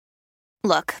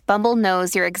Look, Bumble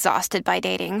knows you're exhausted by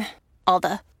dating. All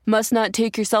the must not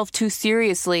take yourself too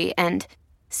seriously and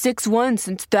 6'1"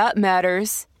 since that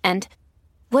matters. And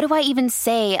what do I even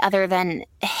say other than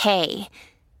hey?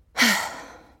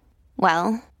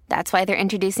 Well, that's why they're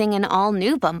introducing an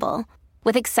all-new Bumble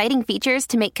with exciting features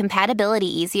to make compatibility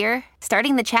easier,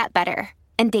 starting the chat better,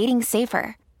 and dating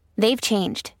safer. They've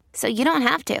changed, so you don't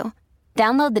have to.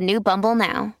 Download the new Bumble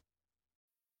now.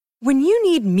 When you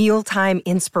need mealtime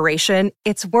inspiration,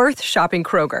 it's worth shopping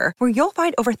Kroger, where you'll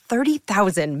find over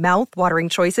 30,000 mouth-watering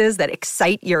choices that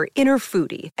excite your inner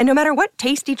foodie. And no matter what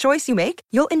tasty choice you make,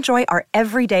 you'll enjoy our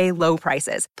everyday low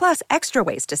prices, plus extra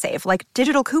ways to save, like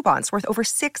digital coupons worth over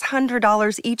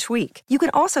 $600 each week. You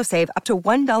can also save up to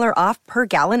 $1 off per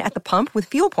gallon at the pump with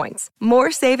fuel points.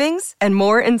 More savings and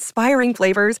more inspiring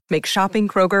flavors make shopping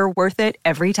Kroger worth it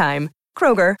every time.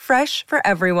 Kroger, fresh for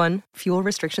everyone. Fuel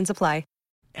restrictions apply.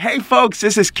 Hey folks,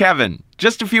 this is Kevin.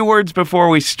 Just a few words before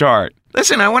we start.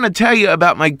 Listen, I want to tell you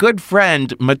about my good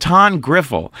friend Matan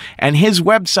Griffel and his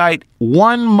website,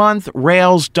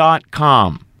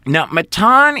 onemonthrails.com. Now,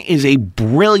 Matan is a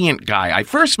brilliant guy. I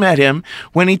first met him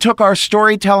when he took our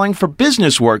storytelling for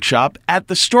business workshop at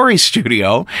the Story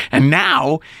Studio, and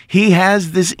now he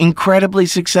has this incredibly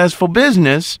successful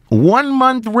business. 1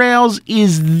 Month Rails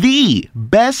is the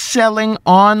best-selling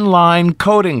online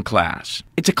coding class.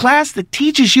 It's a class that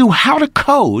teaches you how to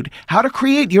code, how to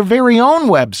create your very own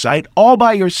website all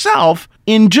by yourself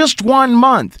in just 1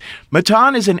 month.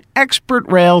 Matan is an expert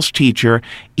Rails teacher.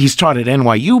 He's taught at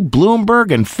NYU,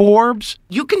 Bloomberg, and Forbes.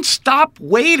 You can stop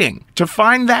waiting to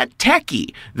find that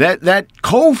techie, that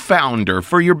co-founder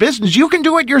for your business. You can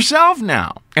do it yourself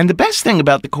now. And the best thing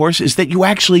about the course is that you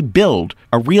actually build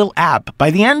a real app.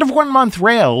 By the end of 1 Month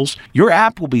Rails, your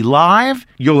app will be live.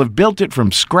 You'll have built it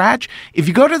from scratch. If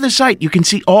you go to the site, you can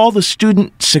see all the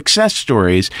student success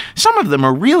stories. Some of them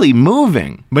are really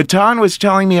moving. Matan was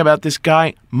telling me about this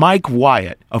guy, Mike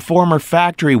Wyatt, a former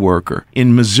factory worker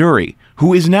in Missouri,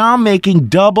 who is now making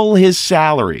double his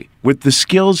salary with the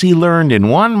skills he learned in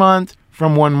 1 month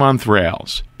from 1 Month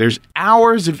Rails. There's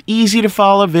hours of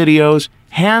easy-to-follow videos,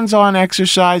 hands-on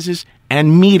exercises,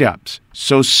 and meetups.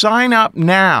 So sign up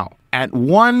now at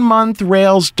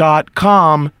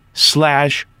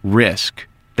onemonthrails.com/risk.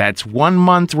 That's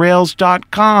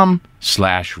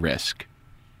onemonthrails.com/risk.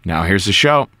 Now here's the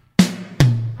show.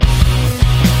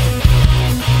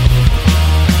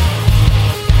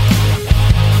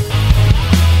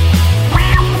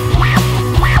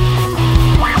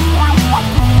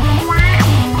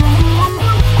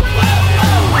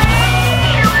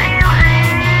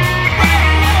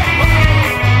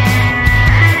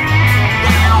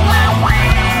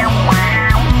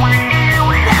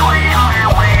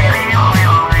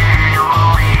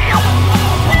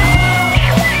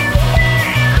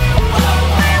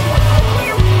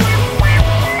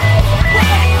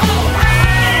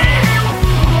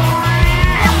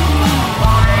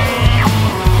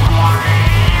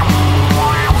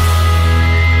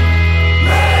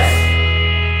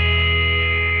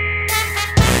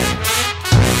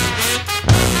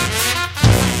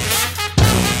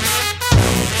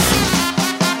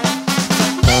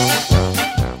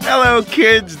 Hello,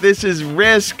 kids. This is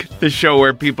Risk, the show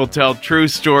where people tell true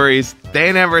stories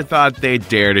they never thought they'd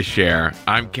dare to share.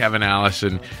 I'm Kevin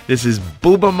Allison. This is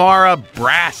Bubamara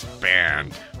Brass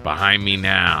Band behind me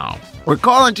now. We're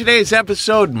calling today's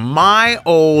episode My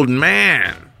Old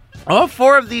Man. All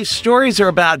 4 of these stories are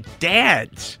about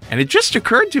dads, and it just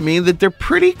occurred to me that they're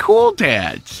pretty cool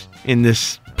dads. In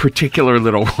this particular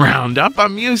little roundup,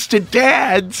 I'm used to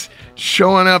dads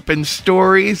showing up in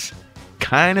stories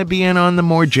kind of being on the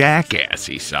more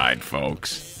jackassy side,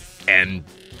 folks. An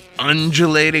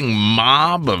undulating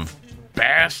mob of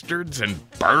bastards and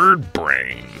bird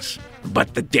brains.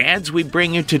 But the dads we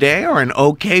bring you today are an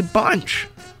okay bunch.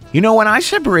 You know, when I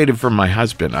separated from my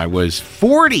husband, I was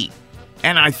 40.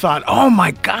 And I thought, oh my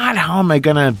God, how am I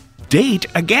going to date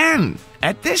again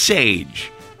at this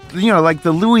age? You know, like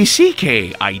the Louis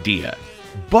C.K. idea.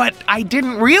 But I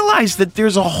didn't realize that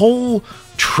there's a whole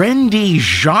trendy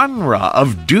genre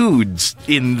of dudes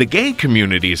in the gay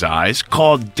community's eyes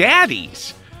called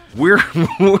daddies. We're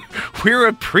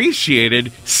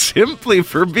appreciated simply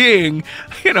for being,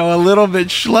 you know, a little bit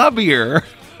schlubbier.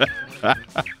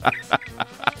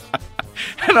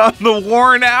 And on the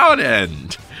worn out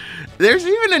end. There's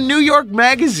even a New York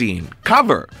Magazine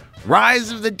cover,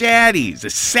 Rise of the Daddies, a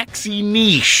sexy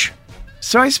niche.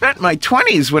 So I spent my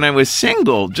 20s when I was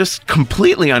single, just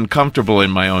completely uncomfortable in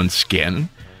my own skin.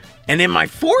 And in my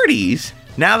 40s,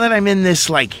 now that I'm in this,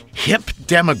 like, hip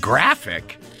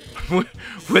demographic,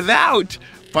 without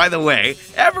By the way,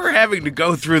 ever having to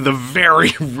go through the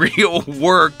very real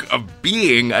work of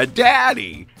being a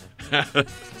daddy.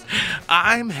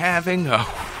 I'm having a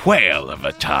whale of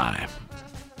a time.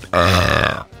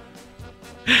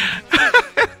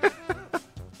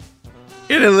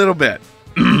 In a little bit,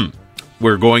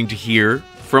 we're going to hear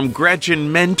from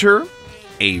Gretchen Mentor,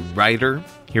 a writer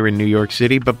here in New York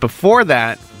City. But before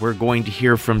that, we're going to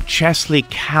hear from Chesley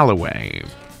Calloway.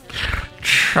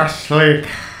 Chesley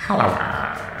Calloway.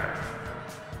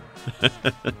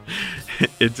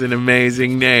 It's an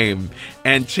amazing name.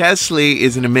 And Chesley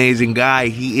is an amazing guy.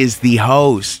 He is the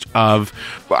host of,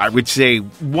 I would say,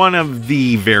 one of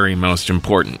the very most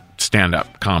important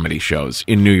stand-up comedy shows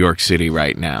in New York City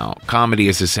right now. Comedy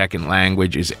as a Second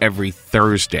Language is every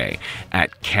Thursday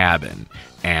at Cabin,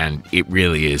 and it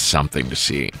really is something to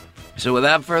see. So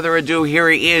without further ado, here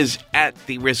he is at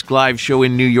the Risk Live show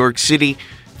in New York City.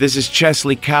 This is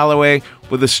Chesley Calloway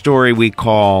with a story we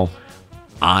call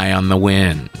Eye on the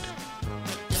Wind.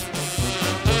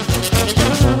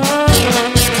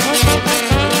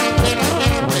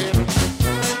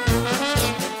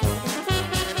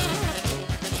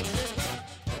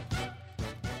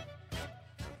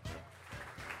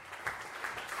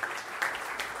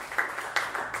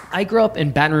 I grew up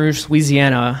in Baton Rouge,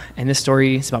 Louisiana, and this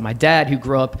story is about my dad who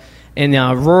grew up in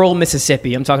rural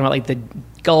Mississippi. I'm talking about like the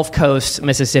Gulf Coast,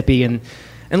 Mississippi, and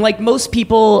like most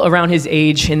people around his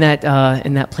age in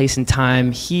that place and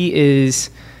time, he is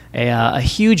a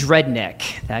huge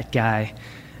redneck. That guy,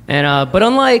 and but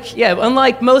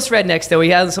unlike most rednecks, though, he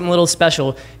has something a little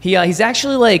special. He's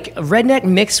actually like a redneck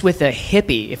mixed with a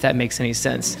hippie, if that makes any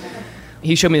sense.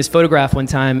 He showed me this photograph one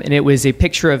time, and it was a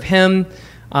picture of him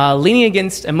leaning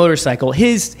against a motorcycle,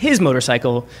 his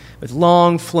motorcycle, with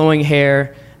long flowing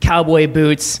hair, cowboy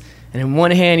boots, and in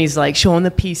one hand he's like showing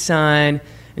the peace sign,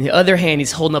 and the other hand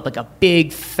he's holding up like a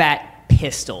big fat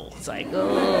pistol. It's like,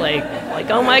 oh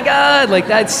my God, like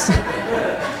that's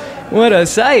what a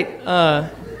sight. I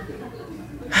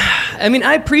mean,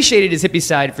 I appreciated his hippie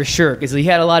side for sure, because he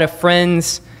had a lot of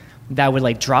friends that would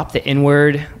like drop the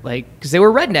N-word, like, because they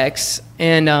were rednecks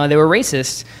and they were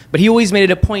racist, but he always made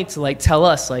it a point to like tell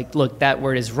us, like, look, that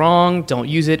word is wrong, don't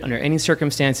use it under any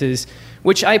circumstances,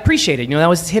 which I appreciated. You know, that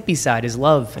was his hippie side, his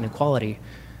love and equality.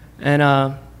 And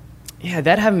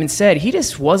that having been said, he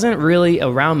just wasn't really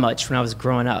around much when I was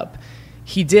growing up.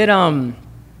 He did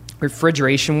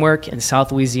refrigeration work in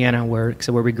South Louisiana, where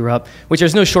we grew up, which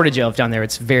there's no shortage of down there.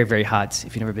 It's very, very hot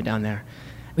if you've never been down there.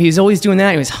 He was always doing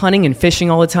that. He was hunting and fishing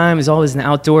all the time. He was always in the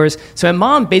outdoors. So my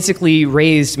mom basically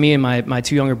raised me and my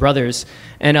two younger brothers.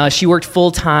 And she worked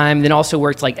full-time, then also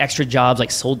worked like extra jobs, like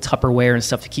sold Tupperware and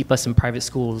stuff to keep us in private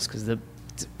schools, because the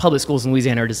public schools in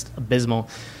Louisiana are just abysmal.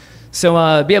 So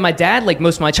my dad, like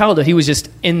most of my childhood, he was just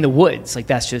in the woods. Like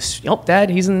that's just, Dad,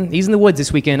 he's in the woods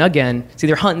this weekend again. It's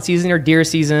either hunting season or deer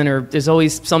season, or there's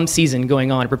always some season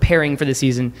going on, preparing for the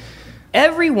season.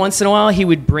 Every once in a while, he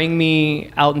would bring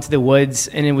me out into the woods,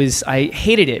 and I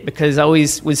hated it because I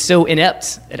always was so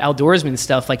inept at outdoorsman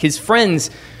stuff. Like, his friends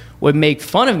would make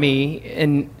fun of me,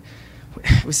 and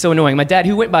it was so annoying. My dad,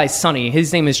 who went by Sonny,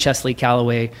 his name is Chesley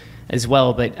Calloway as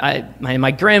well, but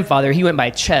my grandfather, he went by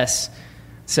Chess.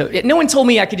 So no one told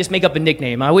me I could just make up a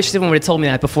nickname. I wish someone would have told me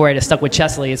that before I'd have stuck with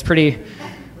Chesley. It's pretty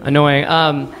annoying.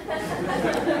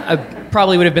 I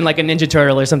probably would have been like a Ninja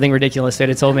Turtle or something ridiculous they'd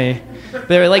have told me. But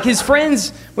they were like, his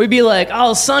friends would be like,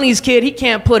 oh, Sonny's kid, he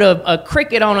can't put a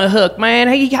cricket on a hook, man.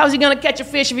 Hey, how's he going to catch a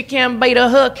fish if he can't bait a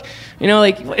hook? You know,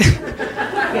 like,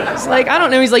 it's like, I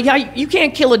don't know. He's like, yeah, you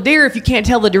can't kill a deer if you can't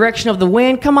tell the direction of the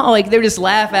wind. Come on. Like, they would just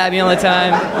laugh at me all the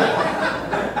time.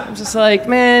 I'm just like,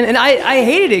 man. And I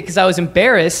hated it because I was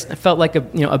embarrassed. I felt like a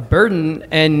burden.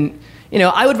 And,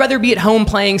 I would rather be at home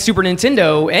playing Super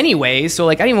Nintendo anyway. So,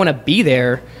 like, I didn't want to be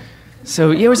there.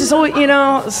 So, it was just always,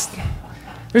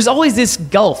 there's always this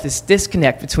gulf, this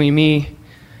disconnect between me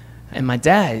and my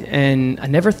dad. And I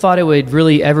never thought it would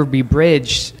really ever be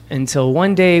bridged until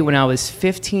one day when I was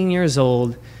 15 years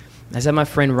old. I was at my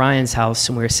friend Ryan's house,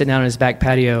 and we were sitting out on his back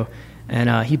patio,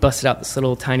 and he busted out this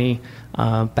little tiny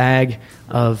bag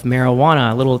of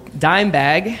marijuana, a little dime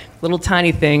bag, little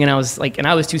tiny thing, and I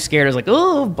was too scared. I was like,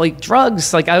 oh, like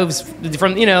drugs. Like, I was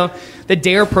from, the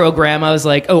DARE program. I was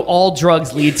like, oh, all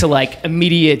drugs lead to like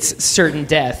immediate certain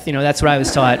death. That's what I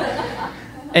was taught.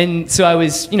 And so I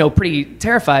was, pretty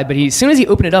terrified, but as soon as he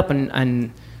opened it up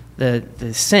and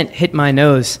the scent hit my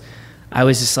nose, I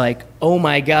was just like, oh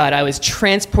my God, I was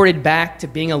transported back to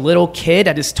being a little kid.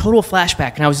 I had this total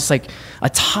flashback, and I was just like a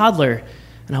toddler.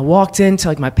 And I walked into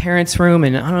like my parents' room,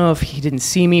 and I don't know if he didn't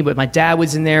see me, but my dad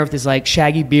was in there with his like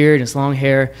shaggy beard and his long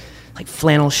hair, like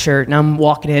flannel shirt. And I'm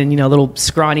walking in, little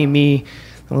scrawny me,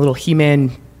 a little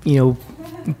He-Man,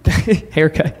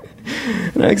 haircut.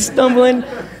 And I'm stumbling.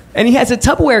 And he has a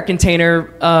Tupperware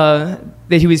container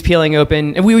that he was peeling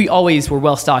open. And we always were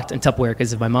well-stocked in Tupperware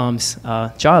because of my mom's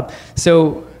job.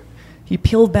 So he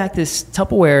peeled back this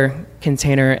Tupperware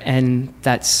container, and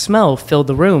that smell filled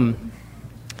the room.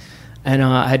 And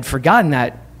I had forgotten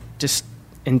that just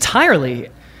entirely.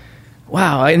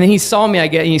 Wow. And then he saw me,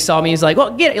 he's like,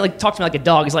 well, get it. Like, talk to me like a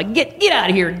dog. He's like, get out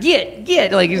of here.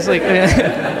 Get. Like, he's like,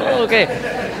 oh, okay.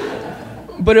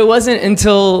 But it wasn't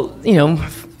until,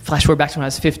 flash forward back to when I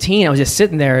was 15, I was just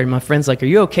sitting there, and my friend's like, are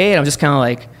you okay? And I'm just kind of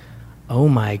like, oh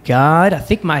my God, I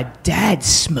think my dad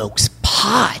smokes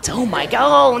pot. Oh my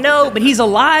God, oh no, but he's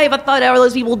alive. I thought all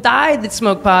those people died that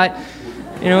smoke pot.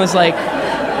 It was like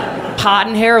pot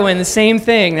and heroin, the same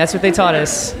thing. That's what they taught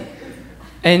us.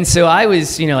 And so I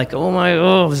was, like,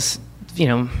 my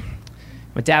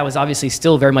dad was obviously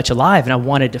still very much alive, and I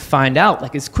wanted to find out,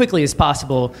 like, as quickly as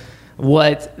possible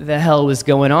what the hell was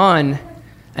going on.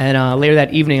 And later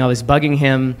that evening, I was bugging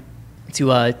him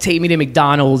to take me to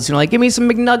McDonald's, give me some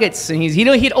McNuggets. And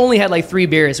he'd only had like 3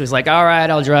 beers, so he was like, all right,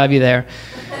 I'll drive you there.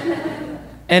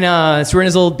 And so we're in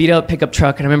his old beat-up pickup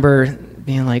truck, and I remember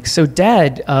being like, so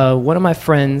Dad, one of my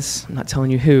friends, I'm not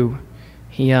telling you who,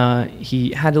 he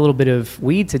had a little bit of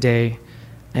weed today,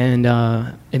 and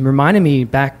it reminded me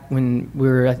back when we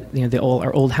were at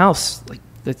our old house, like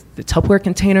the Tupperware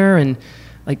container, and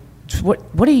like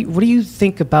what do you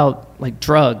think about like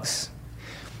drugs?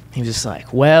 He was just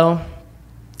like, well,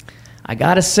 I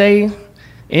gotta say,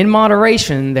 in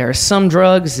moderation, there are some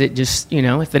drugs that just,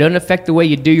 if it doesn't affect the way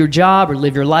you do your job or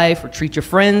live your life or treat your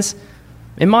friends,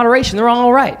 in moderation, they're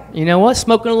all right. You know what?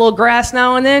 Smoking a little grass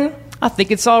now and then, I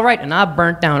think it's all right. And I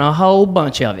burnt down a whole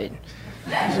bunch of it.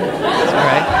 It's all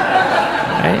right.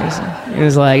 It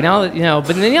was like, but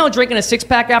then, drinking a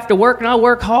 6-pack after work, and I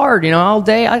work hard, all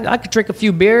day. I could drink a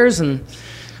few beers, but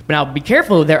now be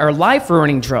careful. There are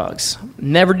life-ruining drugs.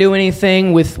 Never do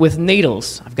anything with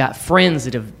needles. I've got friends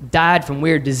that have died from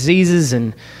weird diseases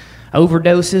and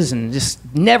overdoses, and just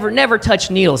never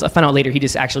touch needles. I found out later he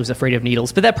just actually was afraid of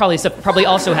needles, but that probably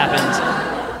also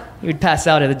happened. He would pass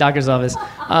out at the doctor's office.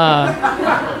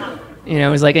 It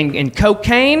was like in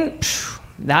cocaine.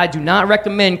 I do not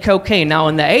recommend cocaine. Now,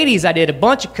 in the 80s, I did a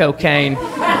bunch of cocaine.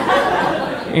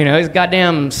 It's a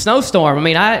goddamn snowstorm. I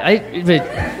mean,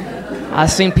 I've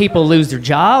seen people lose their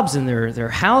jobs and their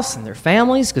house and their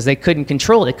families because they couldn't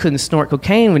control it. They couldn't snort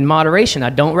cocaine in moderation. I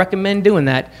don't recommend doing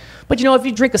that. But, if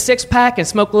you drink a 6-pack and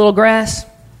smoke a little grass,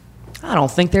 I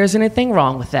don't think there's anything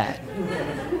wrong with that.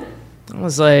 I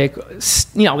was like,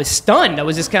 I was stunned. I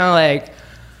was just kind of like,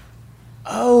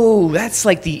 oh, that's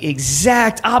like the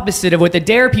exact opposite of what the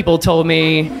DARE people told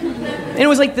me. And it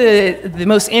was like the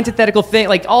most antithetical thing.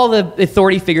 Like all the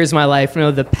authority figures in my life,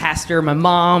 the pastor, my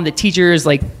mom, the teachers,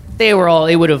 like they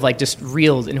would have like just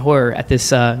reeled in horror at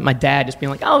this, my dad just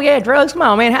being like, oh yeah, drugs, come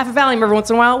on, man, half a Valium every once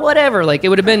in a while, whatever. Like it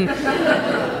would have been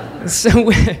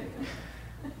so...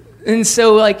 And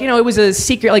so, like, it was a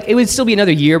secret. Like, it would still be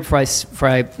another year before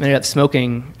I ended up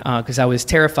smoking because I was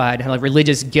terrified. I had, like,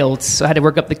 religious guilt, so I had to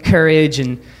work up the courage.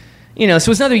 And, so it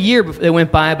was another year that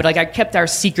went by, but, like, I kept our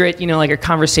secret, like, our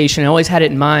conversation. I always had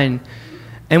it in mind.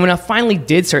 And when I finally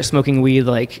did start smoking weed,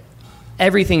 like,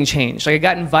 everything changed. Like, I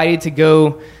got invited to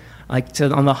go, like,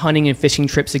 on the hunting and fishing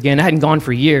trips again. I hadn't gone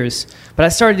for years. But I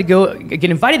started to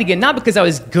get invited again, not because I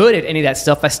was good at any of that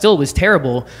stuff. I still was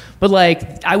terrible. But,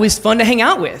 like, I was fun to hang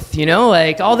out with,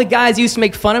 Like, all the guys used to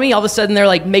make fun of me. All of a sudden, they're,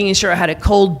 like, making sure I had a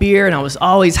cold beer, and I was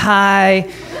always high.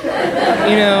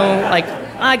 Like,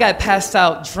 I got passed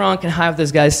out drunk and high with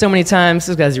those guys so many times.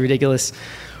 Those guys are ridiculous.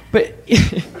 But...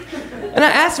 And I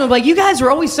asked him, like, you guys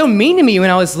were always so mean to me when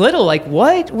I was little. Like,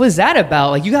 what was that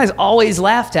about? Like, you guys always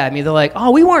laughed at me. They're like,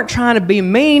 oh, we weren't trying to be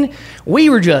mean. We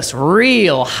were just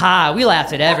real high. We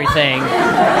laughed at everything. Like,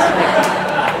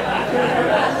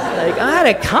 I had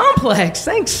a complex.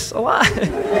 Thanks a lot.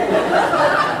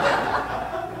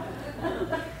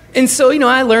 And so,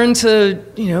 I learned to,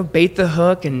 bait the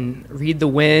hook and read the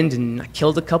wind, and I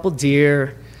killed a couple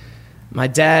deer. My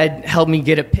dad helped me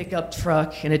get a pickup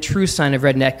truck, and a true sign of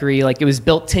redneckery. Like, it was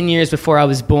built 10 years before I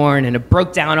was born, and it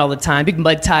broke down all the time, big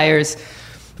mud tires.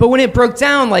 But when it broke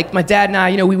down, like, my dad and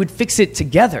I, we would fix it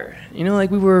together. Like,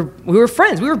 we were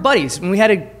friends. We were buddies. And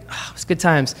it was good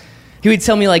times. He would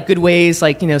tell me, like, good ways,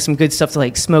 like, some good stuff to,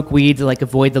 like, smoke weed to, like,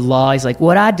 avoid the law. He's like,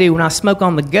 what I do when I smoke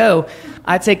on the go,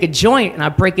 I take a joint, and I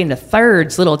break into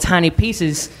thirds, little tiny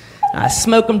pieces. I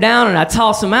smoke them down and I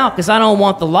toss them out because I don't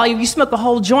want the law. You smoke a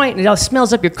whole joint and it all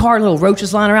smells up your car, little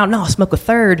roaches lying around. No, I smoke a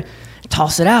third,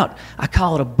 toss it out. I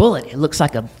call it a bullet. It looks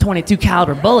like a .22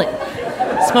 caliber bullet.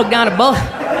 Smoke down a bullet.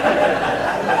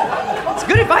 It's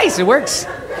good advice. advice. It works.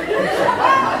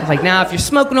 Like, now, if you're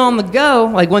smoking on the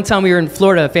go, like one time we were in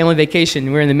Florida, family vacation,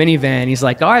 we were in the minivan. He's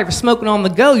like, all right, if you're smoking on the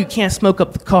go, you can't smoke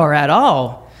up the car at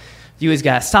all. You always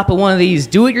got to stop at one of these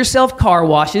do-it-yourself car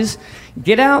washes,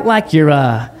 get out like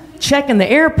you're checking the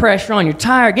air pressure on your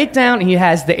tire, get down, and he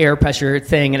has the air pressure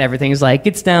thing and everything. He's like,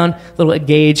 gets down, little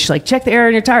gauge, like, check the air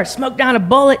in your tire, smoke down a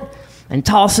bullet, and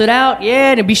toss it out.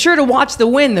 Yeah, and be sure to watch the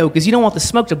wind, though, because you don't want the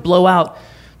smoke to blow out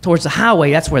towards the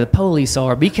highway. That's where the police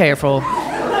are. Be careful.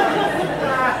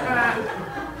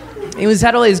 He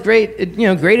had all his great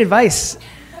advice,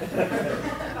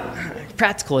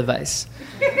 practical advice.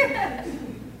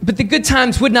 But the good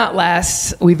times would not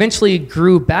last. We eventually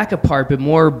grew back apart, but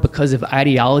more because of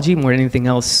ideology more than anything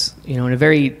else. In a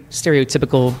very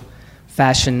stereotypical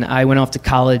fashion, I went off to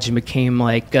college and became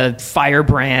like a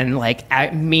firebrand, like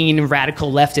mean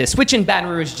radical leftist, which in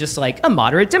Baton Rouge is just like a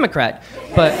moderate Democrat.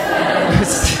 But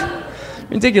it's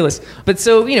ridiculous. But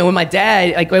so, when my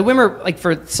dad, like, I remember, like,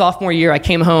 for sophomore year, I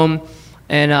came home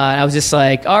and I was just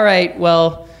like, all right,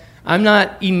 well, I'm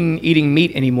not eating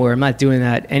meat anymore. I'm not doing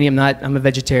that. And I'm a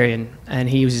vegetarian. And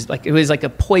he was just like, it was like a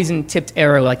poison-tipped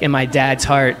arrow, like, in my dad's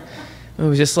heart. It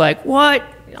was just like, what?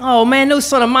 Oh, man, no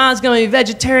son of mine's going to be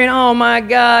vegetarian. Oh, my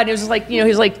God. It was just like, he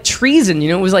was like treason,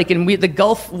 It was like, and the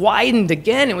gulf widened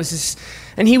again. It was just,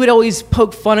 and he would always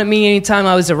poke fun at me anytime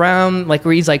I was around, like,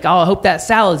 where he's like, oh, I hope that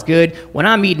salad's good. When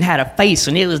I'm eating, had a face,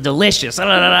 and it was delicious. It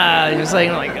was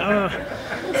like, oh.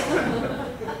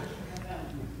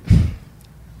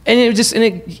 And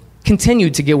it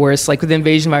continued to get worse. Like, with the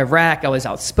invasion of Iraq, I was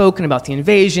outspoken about the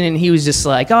invasion, and he was just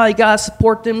like, oh, you gotta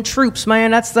support them troops,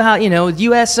 man. That's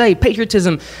USA,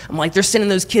 patriotism. I'm like, they're sending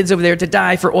those kids over there to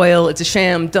die for oil. It's a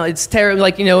sham. It's terrible.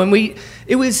 Like, and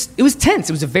it was tense.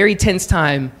 It was a very tense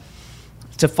time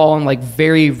to fall on, like,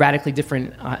 very radically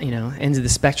different, ends of the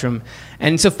spectrum.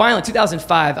 And so finally,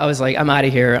 2005, I was like, I'm out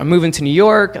of here. I'm moving to New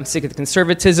York. I'm sick of the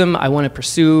conservatism. I want to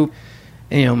pursue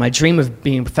my dream of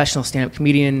being a professional stand-up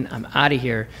comedian. I'm out of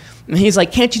here. And he's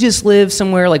like, can't you just live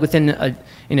somewhere, like, within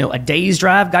a day's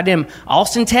drive? Goddamn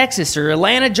Austin, Texas, or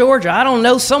Atlanta, Georgia. I don't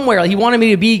know, somewhere. He wanted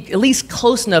me to be at least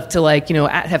close enough to, like,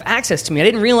 have access to me. I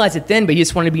didn't realize it then, but he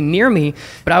just wanted to be near me.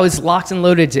 But I was locked and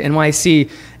loaded to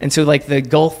NYC. And so, like, the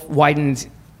gulf widened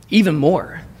even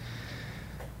more.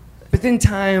 But then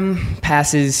time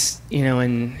passes,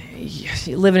 and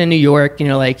you're living in New York,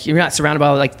 like, you're not surrounded by,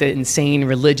 like, the insane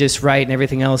religious right and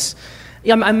everything else.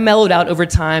 I mellowed out over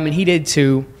time, and he did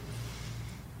too.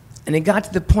 And it got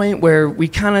to the point where we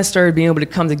kind of started being able to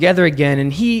come together again,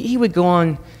 and he would go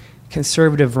on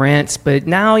conservative rants, but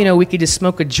now, we could just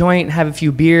smoke a joint and have a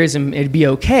few beers and it'd be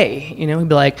okay. He'd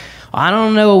be like, I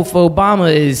don't know if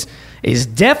Obama is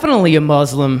definitely a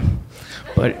Muslim,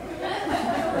 but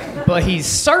he's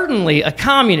certainly a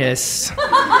communist.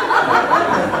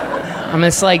 I'm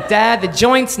just like, Dad, the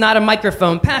joint's not a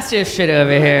microphone. Pass this shit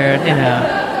over here,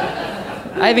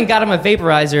 I even got him a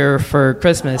vaporizer for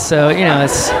Christmas, so,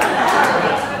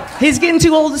 he's getting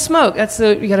too old to smoke.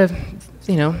 You gotta,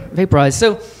 vaporize.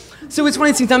 So it's one of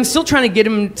these things. I'm still trying to get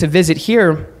him to visit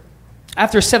here.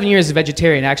 After 7 years as a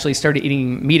vegetarian, I actually started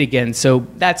eating meat again, so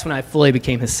that's when I fully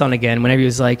became his son again. Whenever he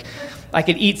was like, I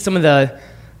could eat some of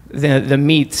the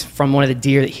meat from one of the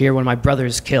deer that here one of my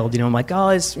brothers killed. I'm like, oh,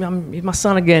 he's my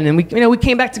son again. And we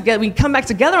came back together. We come back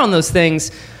together on those things,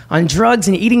 on drugs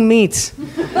and eating meat.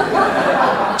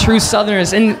 True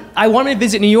Southerners. And I wanted to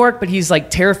visit New York, but he's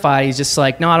like terrified. He's just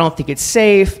like, no, I don't think it's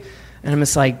safe. And I'm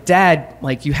just like, Dad,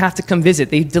 like, you have to come visit.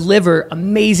 They deliver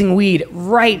amazing weed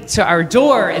right to our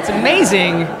door. It's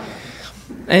amazing.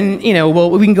 And,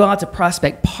 we can go out to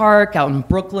Prospect Park out in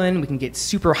Brooklyn. We can get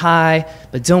super high.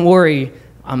 But don't worry,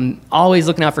 I'm always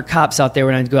looking out for cops out there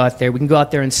when I go out there. We can go out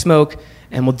there and smoke,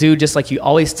 and we'll do just like you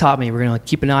always taught me. We're going to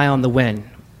keep an eye on the wind.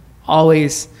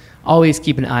 Always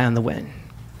keep an eye on the wind.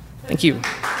 Thank you.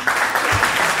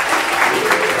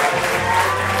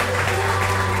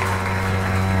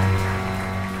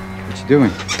 What you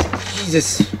doing?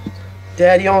 Jesus.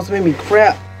 Dad, you almost made me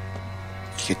crap.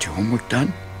 Did you get your homework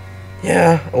done?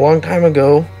 Yeah, a long time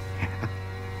ago.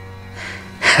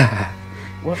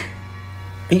 What?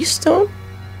 Are you stoned?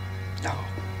 No.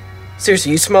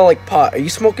 Seriously, you smell like pot. Are you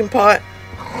smoking pot?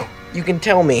 You can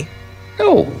tell me.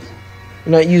 No.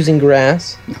 You're not using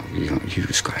grass? No, you don't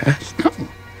use grass. No.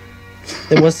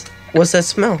 Then what's that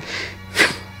smell?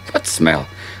 What smell?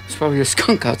 It's probably a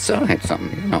skunk outside,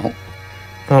 something,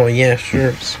 Oh, yeah,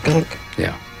 sure. Skunk.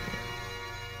 Yeah.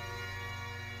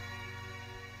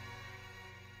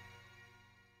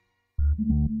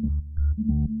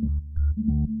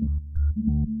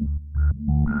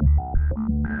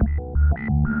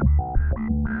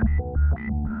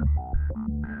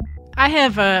 I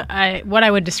have what I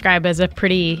would describe as a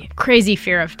pretty crazy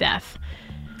fear of death.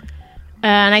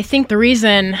 And I think the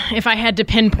reason, if I had to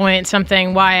pinpoint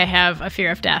something why I have a fear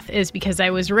of death, is because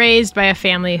I was raised by a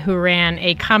family who ran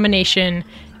a combination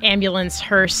ambulance,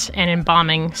 hearse, and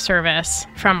embalming service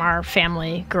from our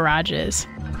family garages.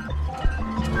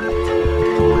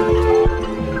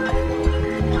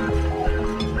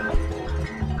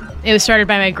 It was started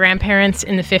by my grandparents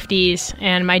in the 50s,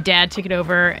 and my dad took it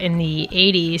over in the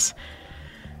 80s.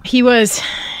 He was,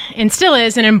 and still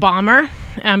is, an embalmer.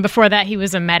 Before that, he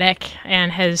was a medic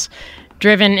and has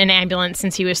driven an ambulance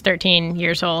since he was 13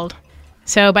 years old.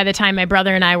 So by the time my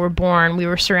brother and I were born, we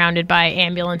were surrounded by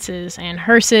ambulances and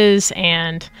hearses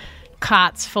and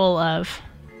cots full of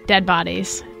dead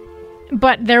bodies.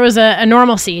 But there was a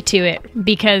normalcy to it,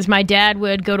 because my dad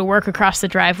would go to work across the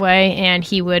driveway and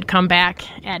he would come back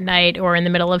at night or in the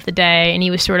middle of the day, and he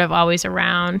was sort of always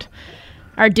around.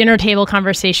 Our dinner table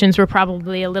conversations were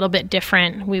probably a little bit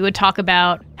different. We would talk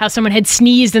about how someone had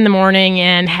sneezed in the morning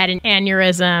and had an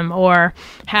aneurysm, or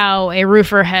how a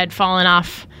roofer had fallen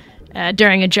off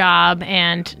during a job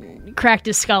and cracked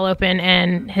his skull open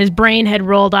and his brain had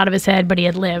rolled out of his head, but he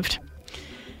had lived.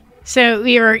 So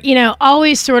we were,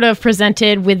 always sort of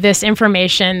presented with this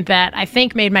information that I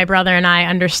think made my brother and I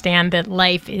understand that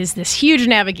life is this huge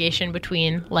navigation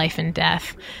between life and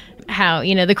death. How,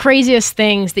 the craziest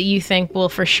things that you think will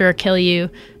for sure kill you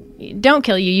don't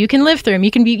kill you. You can live through them.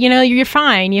 You can be, you're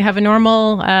fine. You have a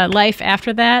normal life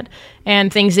after that.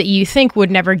 And things that you think would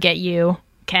never get you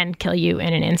can kill you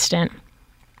in an instant.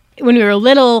 When we were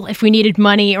little, if we needed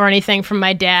money or anything from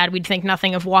my dad, we'd think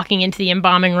nothing of walking into the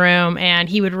embalming room, and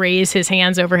he would raise his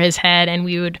hands over his head and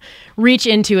we would reach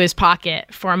into his pocket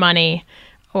for money.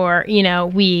 Or,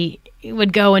 we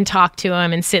would go and talk to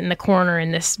him and sit in the corner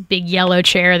in this big yellow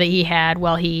chair that he had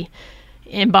while he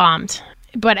embalmed.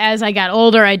 But as I got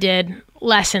older, I did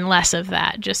less and less of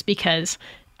that, just because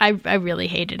I really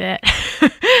hated it.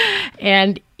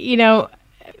 And,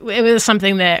 it was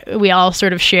something that we all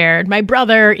sort of shared. My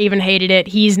brother even hated it.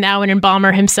 He's now an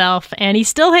embalmer himself, and he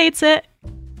still hates it.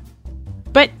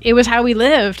 But it was how we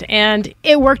lived, and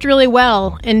it worked really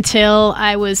well until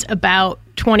I was about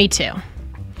 22.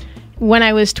 When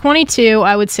I was 22,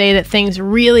 I would say that things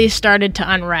really started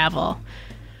to unravel.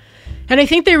 And I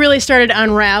think they really started to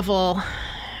unravel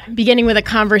beginning with a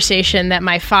conversation that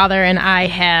my father and I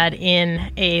had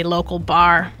in a local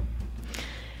bar.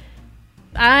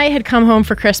 I had come home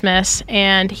for Christmas,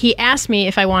 and he asked me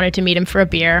if I wanted to meet him for a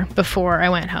beer before I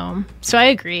went home. So I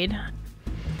agreed.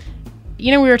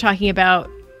 We were talking about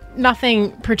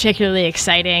nothing particularly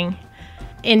exciting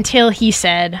until he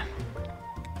said,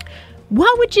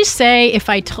 "What would you say if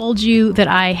I told you that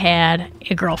I had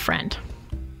a girlfriend?"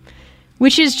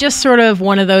 Which is just sort of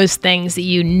one of those things that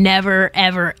you never,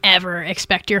 ever, ever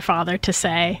expect your father to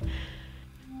say.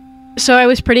 So I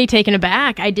was pretty taken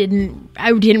aback. I didn't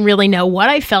really know what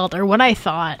I felt or what I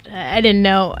thought. I didn't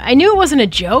know. I knew it wasn't a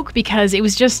joke because it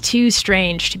was just too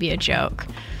strange to be a joke.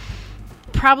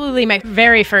 Probably my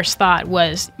very first thought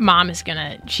was, Mom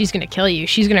she's gonna kill you.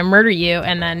 She's gonna murder you,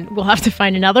 and then we'll have to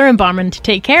find another embalmer to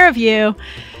take care of you.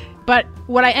 But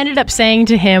what I ended up saying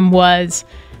to him was,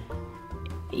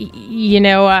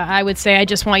 I would say, I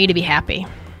just want you to be happy.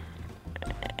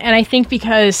 And I think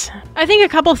a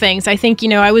couple things. I think,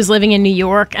 I was living in New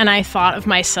York, and I thought of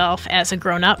myself as a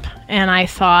grown-up, and I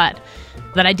thought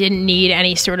that I didn't need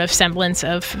any sort of semblance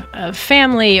of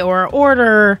family or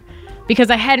order,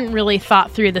 because I hadn't really thought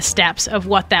through the steps of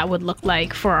what that would look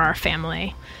like for our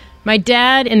family. My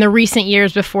dad, in the recent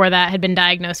years before that, had been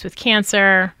diagnosed with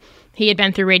cancer. He had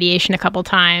been through radiation a couple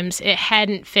times. It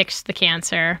hadn't fixed the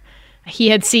cancer. He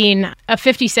had seen a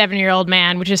 57-year-old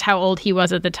man, which is how old he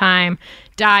was at the time,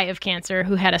 die of cancer,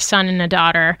 who had a son and a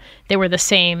daughter. They were the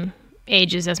same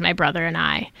ages as my brother and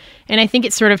I. And I think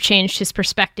it sort of changed his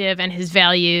perspective and his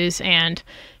values and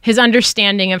his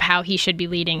understanding of how he should be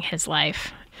leading his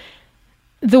life.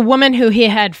 The woman who he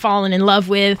had fallen in love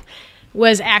with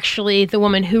was actually the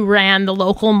woman who ran the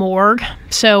local morgue.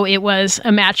 So it was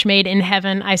a match made in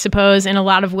heaven, I suppose, in a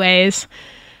lot of ways.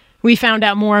 We found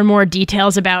out more and more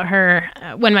details about her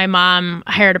when my mom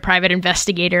hired a private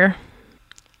investigator.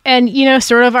 And,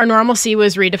 sort of our normalcy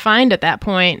was redefined at that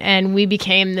point, and we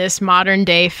became this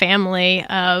modern-day family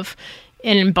of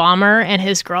an embalmer and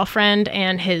his girlfriend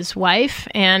and his wife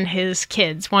and his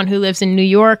kids, one who lives in New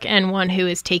York and one who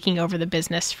is taking over the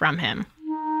business from him.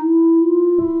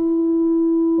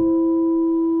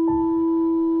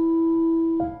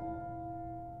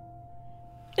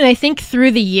 And I think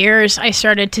through the years, I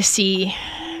started to see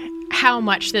how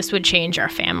much this would change our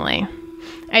family.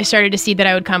 I started to see that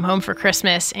I would come home for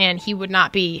Christmas and he would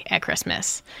not be at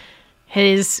Christmas.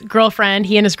 His girlfriend,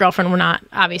 he and his girlfriend were not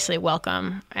obviously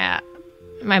welcome at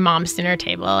my mom's dinner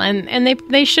table, and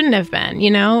they shouldn't have been,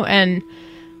 and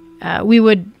we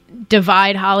would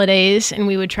divide holidays, and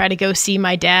we would try to go see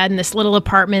my dad in this little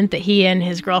apartment that he and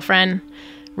his girlfriend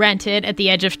rented at the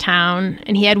edge of town,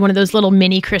 and he had one of those little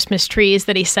mini Christmas trees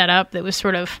that he set up that was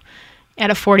sort of at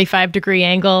a 45-degree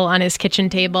angle on his kitchen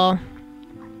table.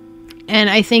 And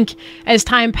I think as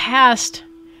time passed,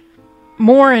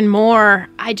 more and more,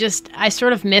 I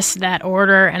sort of missed that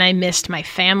order, and I missed my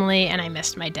family, and I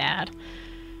missed my dad.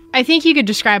 I think you could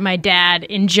describe my dad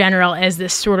in general as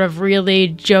this sort of really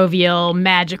jovial,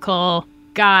 magical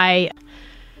guy.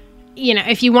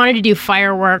 If you wanted to do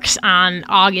fireworks on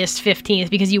August 15th,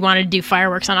 because you wanted to do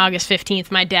fireworks on August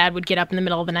 15th, my dad would get up in the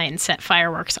middle of the night and set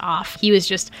fireworks off. He was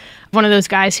just one of those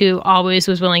guys who always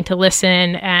was willing to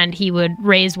listen, and he would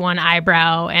raise one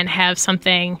eyebrow and have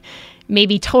something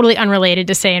maybe totally unrelated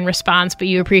to say in response, but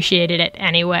you appreciated it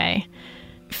anyway.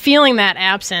 Feeling that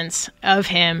absence of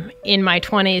him in my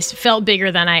 20s felt bigger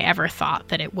than I ever thought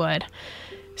that it would.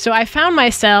 So I found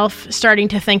myself starting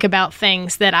to think about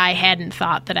things that I hadn't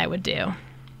thought that I would do.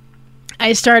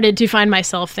 I started to find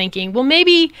myself thinking, well,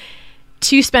 maybe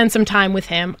to spend some time with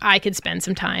him, I could spend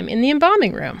some time in the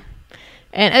embalming room.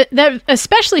 And that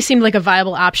especially seemed like a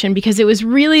viable option because it was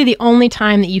really the only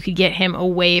time that you could get him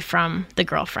away from the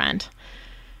girlfriend.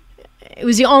 It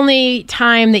was the only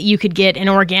time that you could get an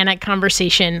organic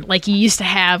conversation like you used to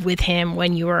have with him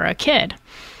when you were a kid.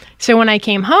 So when I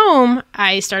came home,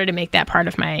 I started to make that part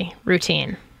of my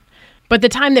routine. But the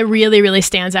time that really, really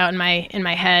stands out in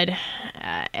my head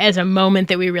as a moment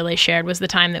that we really shared was the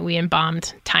time that we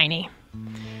embalmed Tiny.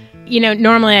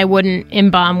 Normally I wouldn't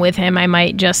embalm with him. I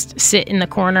might just sit in the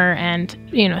corner and,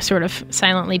 sort of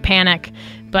silently panic.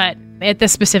 But at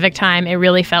this specific time, it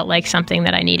really felt like something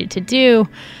that I needed to do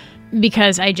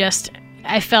because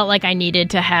I felt like I needed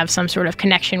to have some sort of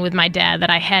connection with my dad that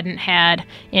I hadn't had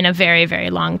in a very, very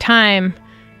long time.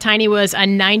 Tiny was a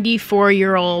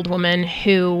 94-year-old woman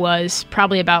who was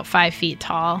probably about 5 feet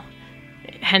tall,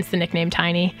 hence the nickname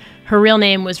Tiny. Her real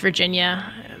name was Virginia,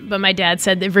 but my dad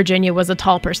said that Virginia was a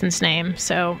tall person's name,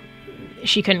 so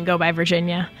she couldn't go by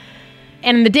Virginia.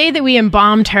 And the day that we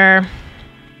embalmed her,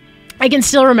 I can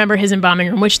still remember his embalming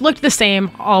room, which looked the same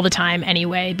all the time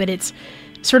anyway, but it's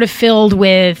sort of filled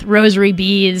with rosary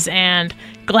beads and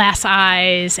glass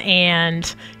eyes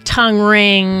and tongue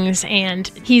rings, and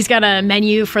he's got a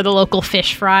menu for the local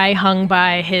fish fry hung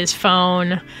by his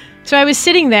phone. So I was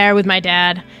sitting there with my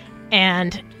dad,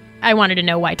 and I wanted to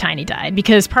know why Tiny died,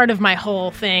 because part of my whole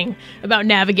thing about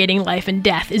navigating life and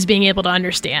death is being able to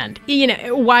understand,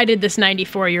 why did this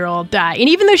 94-year-old die? And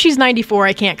even though she's 94,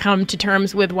 I can't come to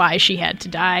terms with why she had to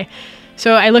die.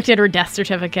 So I looked at her death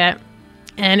certificate,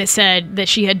 and it said that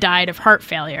she had died of heart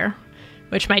failure,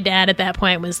 which my dad at that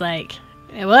point was like,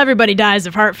 well, everybody dies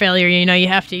of heart failure.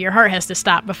 Your heart has to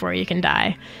stop before you can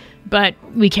die. But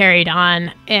we carried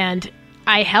on, and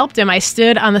I helped him. I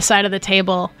stood on the side of the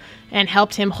table and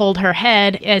helped him hold her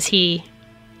head as he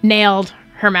nailed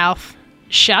her mouth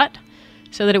shut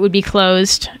so that it would be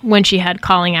closed when she had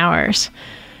calling hours.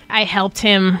 I helped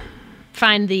him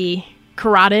find the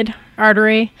carotid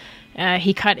artery.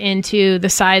 He cut into the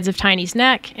sides of Tiny's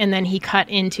neck, and then he cut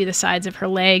into the sides of her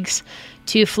legs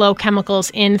to flow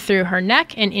chemicals in through her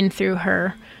neck and in through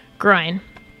her groin.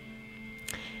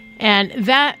 And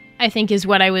that, I think, is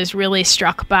what I was really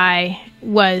struck by,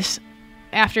 was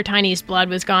after Tiny's blood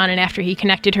was gone and after he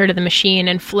connected her to the machine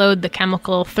and flowed the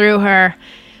chemical through her,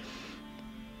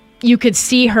 you could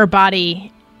see her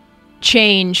body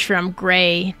change from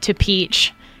gray to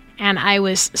peach. And I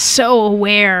was so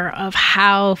aware of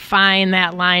how fine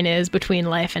that line is between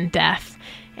life and death,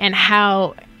 and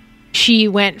how she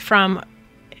went from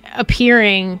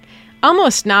appearing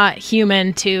almost not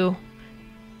human to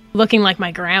looking like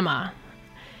my grandma.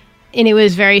 And it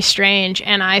was very strange,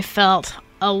 and I felt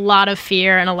a lot of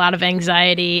fear and a lot of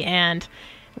anxiety, and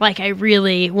like I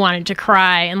really wanted to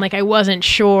cry, and like I wasn't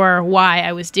sure why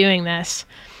I was doing this.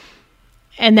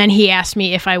 And then he asked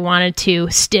me if I wanted to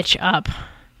stitch up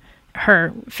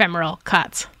her femoral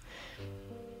cuts,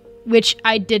 which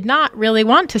I did not really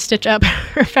want to stitch up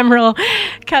her femoral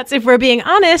cuts, if we're being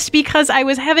honest, because I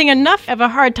was having enough of a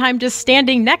hard time just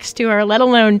standing next to her, let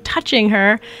alone touching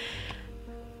her.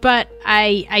 But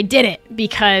I did it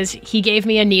because he gave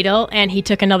me a needle, and he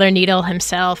took another needle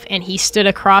himself, and he stood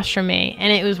across from me.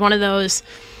 And it was one of those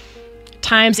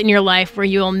times in your life where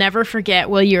you'll never forget,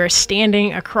 while you're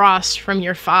standing across from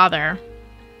your father,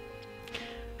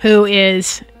 who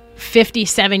is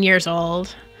 57 years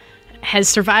old, has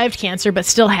survived cancer, but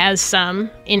still has some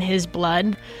in his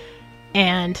blood.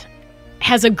 And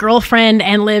has a girlfriend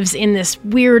and lives in this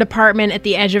weird apartment at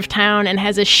the edge of town and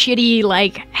has a shitty,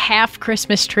 like, half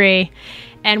Christmas tree,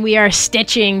 and we are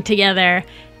stitching together.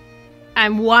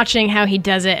 I'm watching how he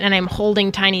does it, and I'm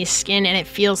holding Tiny's skin, and it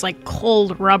feels like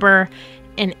cold rubber.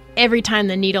 And every time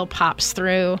the needle pops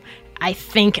through, I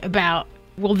think about,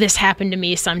 will this happen to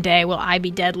me someday? Will I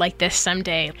be dead like this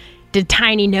someday? Did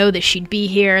Tiny know that she'd be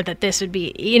here, that this would be,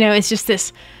 it's just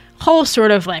this whole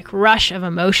sort of like rush of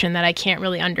emotion that I can't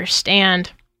really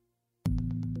understand.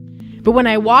 But when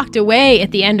I walked away at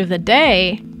the end of the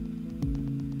day,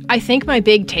 I think my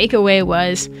big takeaway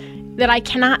was that I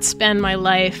cannot spend my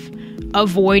life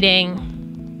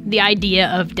avoiding the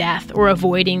idea of death or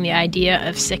avoiding the idea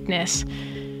of sickness,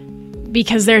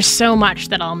 because there's so much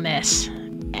that I'll miss.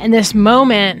 And this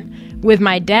moment with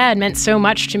my dad meant so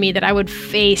much to me that I would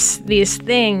face these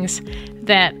things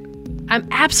that I'm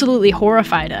absolutely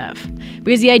horrified of.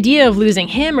 Because the idea of losing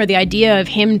him, or the idea of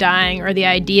him dying, or the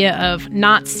idea of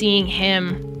not seeing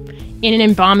him in an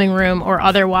embalming room or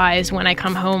otherwise when I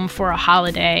come home for a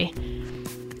holiday,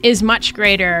 is much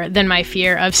greater than my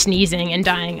fear of sneezing and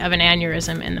dying of an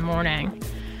aneurysm in the morning.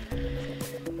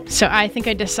 So I think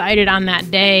I decided on that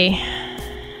day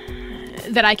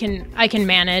that I can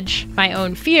manage my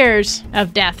own fears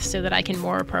of death so that I can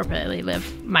more appropriately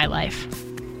live my life.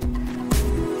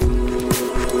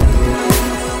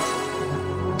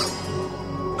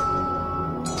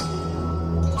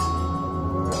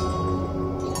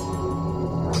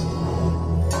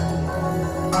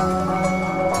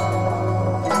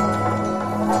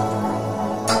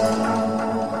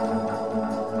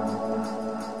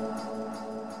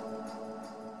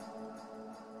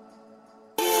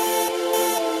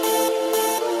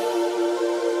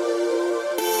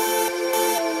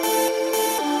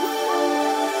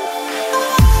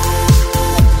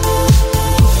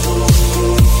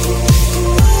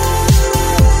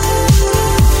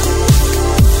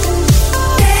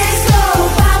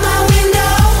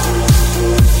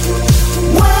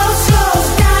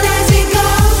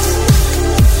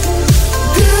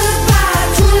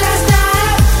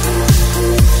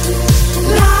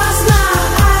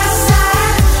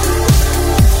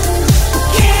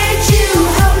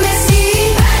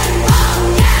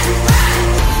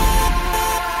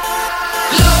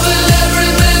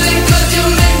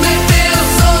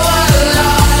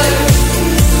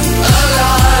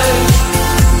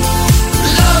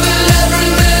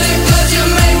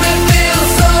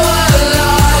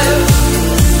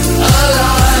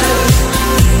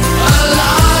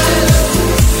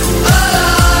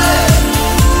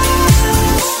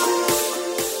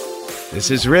 This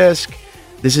is Risk.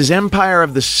 This is Empire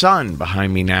of the Sun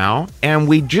behind me now, and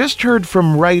we just heard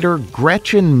from writer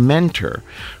Gretchen Mentor,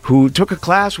 who took a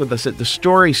class with us at the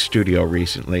Story Studio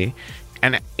recently.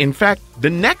 And in fact, the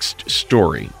next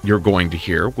story you're going to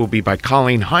hear will be by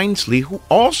Colleen Hinesley, who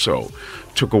also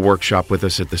took a workshop with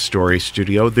us at the Story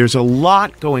Studio. There's a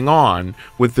lot going on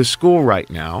with the school right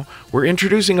now. We're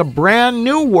introducing a brand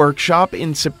new workshop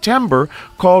in September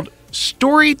called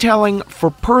Storytelling for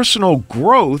Personal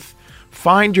Growth.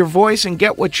 Find your voice and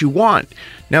get what you want.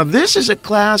 Now, this is a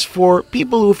class for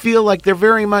people who feel like they're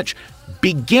very much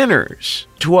beginners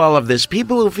to all of this.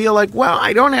 People who feel like, well,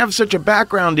 I don't have such a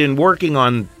background in working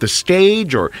on the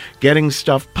stage or getting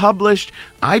stuff published.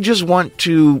 I just want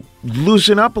to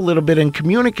loosen up a little bit and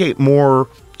communicate more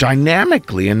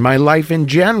dynamically in my life in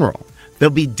general.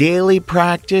 There'll be daily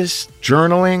practice,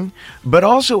 journaling, but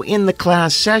also in the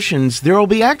class sessions, there will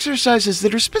be exercises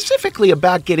that are specifically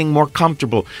about getting more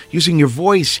comfortable using your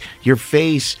voice, your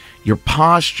face, your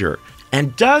posture,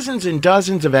 and dozens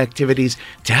of activities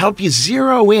to help you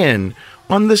zero in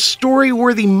on the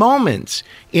story-worthy moments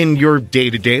in your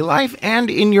day-to-day life and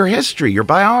in your history, your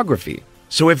biography.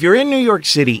 So if you're in New York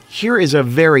City, here is a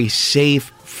very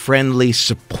safe, friendly,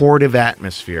 supportive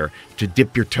atmosphere to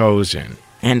dip your toes in.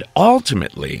 And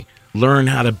ultimately, learn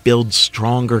how to build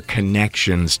stronger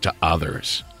connections to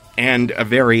others. And a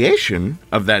variation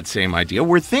of that same idea,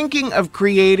 we're thinking of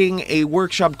creating a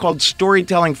workshop called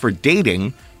Storytelling for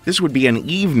Dating. This would be an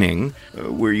evening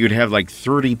where you'd have like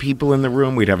 30 people in the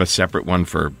room. We'd have a separate one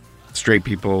for straight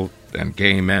people and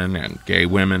gay men and gay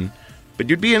women. But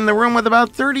you'd be in the room with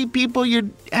about 30 people.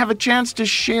 You'd have a chance to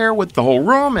share with the whole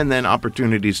room and then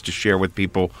opportunities to share with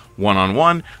people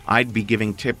one-on-one. I'd be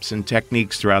giving tips and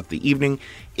techniques throughout the evening.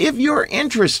 If you're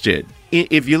interested,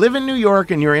 if you live in New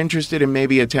York and you're interested in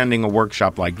maybe attending a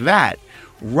workshop like that,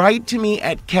 write to me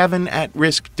at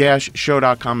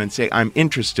kevin@risk-show.com and say, I'm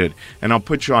interested, and I'll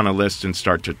put you on a list and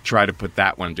start to try to put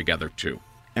that one together too.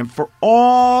 And for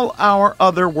all our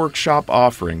other workshop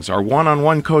offerings, our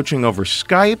one-on-one coaching over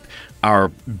Skype, our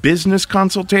business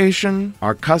consultation,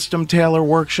 our custom tailor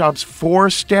workshops for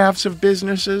staffs of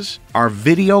businesses, our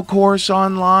video course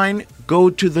online, go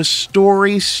to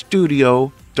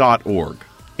thestorystudio.org.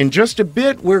 In just a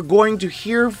bit, we're going to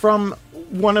hear from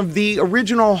one of the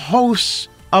original hosts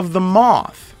of The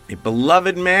Moth, a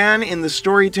beloved man in the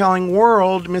storytelling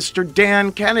world, Mr.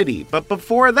 Dan Kennedy. But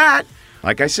before that,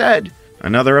 like I said,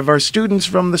 another of our students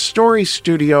from the Story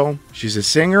Studio. She's a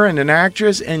singer and an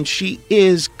actress, and she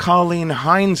is Colleen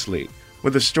Heinsley,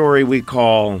 with a story we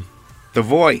call The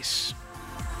Voice.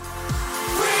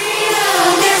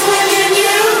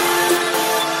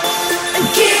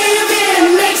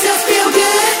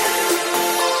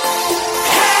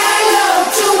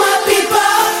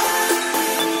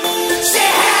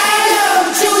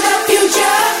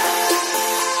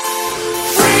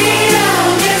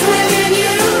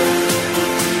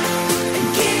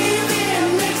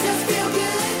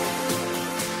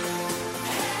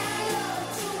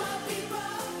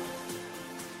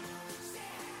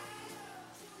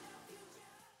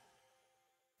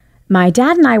 My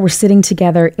dad and I were sitting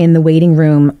together in the waiting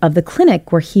room of the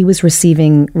clinic where he was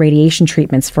receiving radiation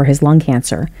treatments for his lung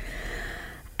cancer.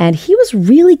 And he was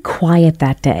really quiet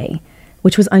that day,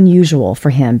 which was unusual for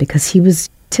him because he was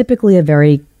typically a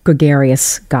very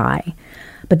gregarious guy.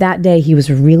 But that day he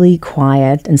was really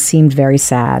quiet and seemed very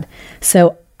sad.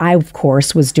 So I, of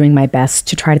course, was doing my best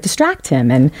to try to distract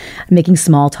him and making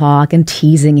small talk and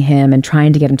teasing him and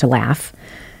trying to get him to laugh.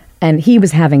 And he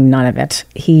was having none of it.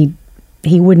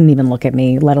 He wouldn't even look at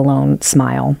me, let alone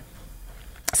smile.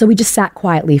 So we just sat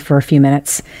quietly for a few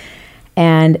minutes.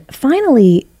 And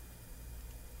finally,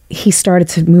 he started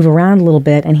to move around a little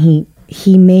bit, and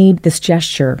he made this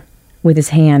gesture with his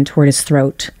hand toward his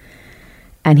throat.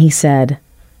 And he said,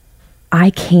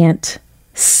 "I can't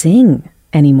sing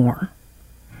anymore."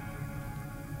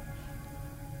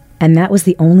 And that was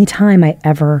the only time I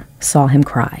ever saw him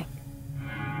cry.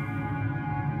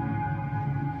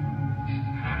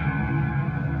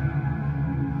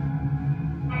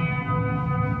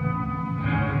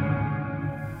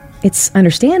 It's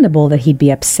understandable that he'd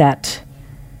be upset.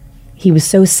 He was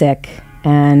so sick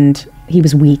and he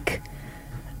was weak,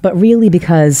 but really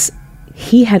because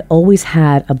he had always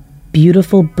had a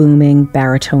beautiful, booming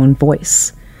baritone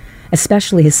voice,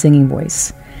 especially his singing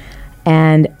voice.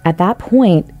 And at that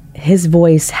point, his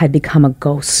voice had become a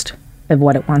ghost of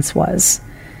what it once was.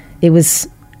 It was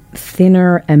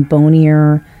thinner and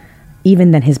bonier even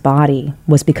than his body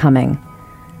was becoming.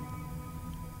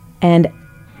 And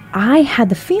I had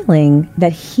the feeling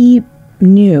that he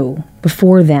knew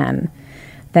before then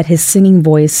that his singing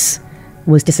voice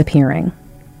was disappearing.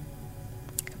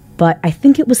 But I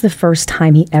think it was the first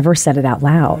time he ever said it out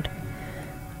loud.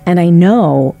 And I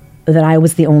know that I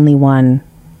was the only one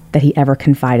that he ever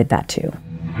confided that to.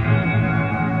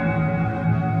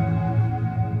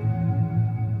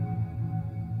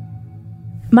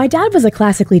 My dad was a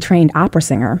classically trained opera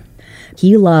singer.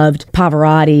 He loved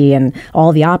Pavarotti and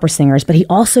all the opera singers, but he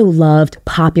also loved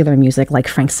popular music like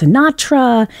Frank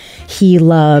Sinatra. He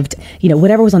loved,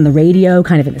 whatever was on the radio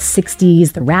kind of in the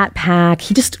 60s, the Rat Pack.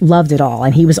 He just loved it all.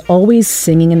 And he was always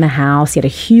singing in the house. He had a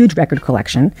huge record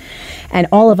collection. And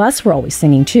all of us were always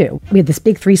singing too. We had this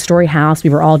big 3-story house. We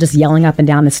were all just yelling up and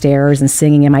down the stairs and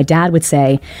singing. And my dad would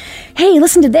say, "Hey,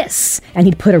 listen to this." And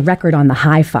he'd put a record on the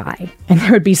hi-fi. And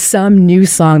there would be some new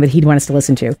song that he'd want us to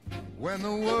listen to. When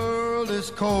the world is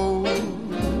cold,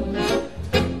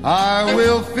 I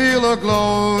will feel a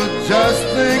glow just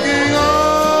thinking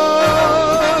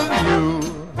of you.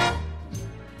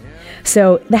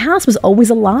 So the house was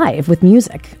always alive with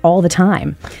music all the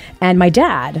time. And my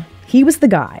dad, he was the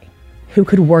guy who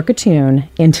could work a tune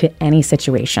into any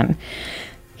situation.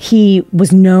 He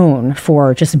was known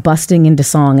for just busting into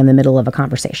song in the middle of a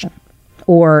conversation.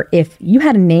 Or if you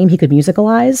had a name he could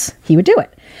musicalize, he would do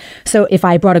it. So if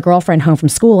I brought a girlfriend home from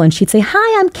school and she'd say,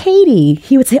 "Hi, I'm Katie,"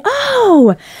 he would say,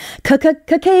 "Oh,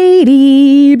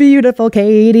 Katie, beautiful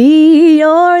Katie,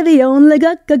 you're the only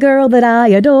girl that I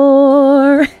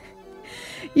adore."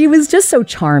 He was just so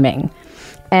charming.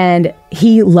 And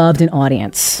he loved an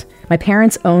audience. My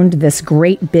parents owned this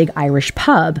great big Irish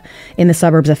pub in the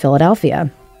suburbs of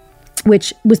Philadelphia,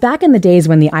 which was back in the days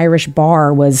when the Irish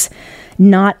bar was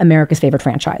not America's favorite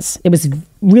franchise. It was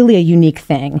really a unique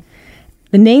thing.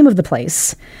 The name of the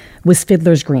place was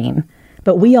Fiddler's Green,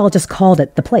 but we all just called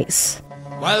it The Place.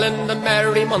 Well, in the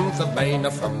merry month of May,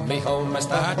 now from me home I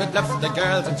started, left the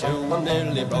girls and two, I'm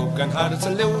nearly broken hearted,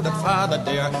 saluted father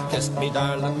dear, kissed me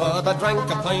darling mother, drank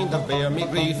a pint of beer, me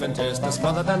grief and tears to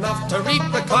smothered enough to reap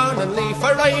the corn and leaf,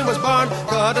 for I was born,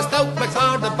 got a stout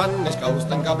McLeod, a banished ghost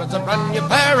and goblins, a brand new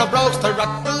pair of brogues to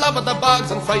rock the love of the bogs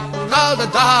and frighten all the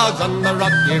dogs on the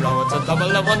rocky roads, a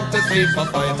double of 1, 2, 3, 4,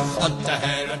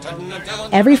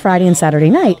 5, Every Friday and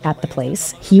Saturday night at the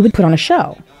place, he would put on a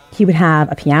show. He would have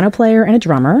a piano player and a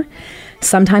drummer,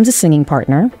 sometimes a singing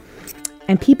partner,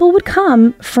 and people would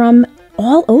come from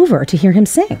all over to hear him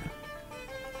sing.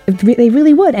 They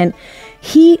really would. And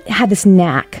he had this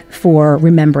knack for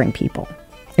remembering people,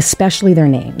 especially their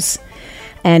names.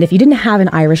 And if you didn't have an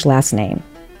Irish last name,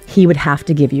 he would have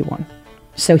to give you one.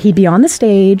 So he'd be on the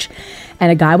stage,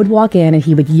 and a guy would walk in, and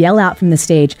he would yell out from the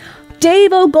stage,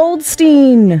 "Dave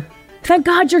O'Goldstein! Thank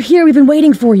God you're here. We've been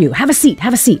waiting for you. Have a seat,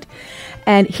 have a seat."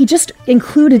 And he just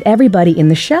included everybody in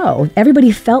the show.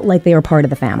 Everybody felt like they were part of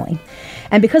the family.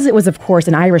 And because it was, of course,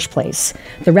 an Irish place,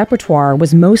 the repertoire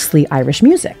was mostly Irish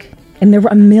music. And there were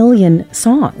a million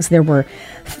songs. There were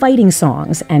fighting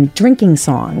songs and drinking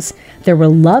songs. There were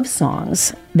love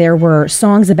songs. There were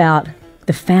songs about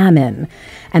the famine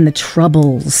and the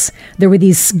troubles. There were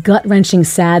these gut-wrenching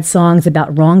sad songs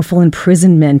about wrongful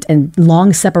imprisonment and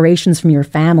long separations from your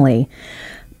family.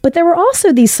 But there were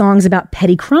also these songs about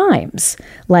petty crimes,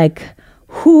 like,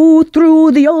 "Who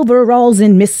threw the overalls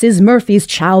in Mrs. Murphy's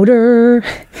chowder?"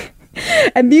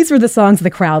 And these were the songs the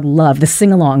crowd loved, the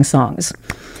sing-along songs.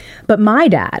 But my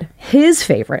dad, his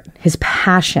favorite, his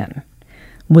passion,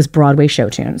 was Broadway show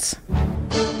tunes.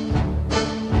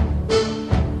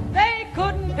 They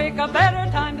couldn't pick a better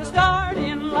time to start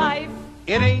in life.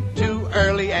 It ain't too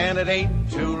early and it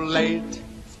ain't too late.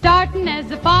 Starting as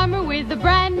a farmer with a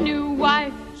brand new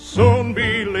wife. Soon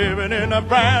be living in a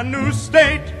brand new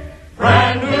state.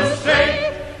 Brand new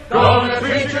state, gonna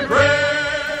treat you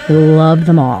great. He loved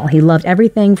them all. He loved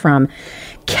everything from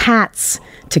Cats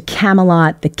to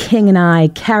Camelot, The King and I,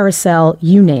 Carousel,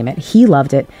 you name it. He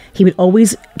loved it. He would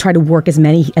always try to work as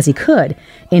many as he could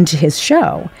into his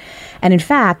show. And in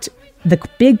fact, the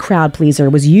big crowd pleaser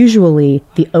was usually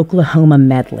the Oklahoma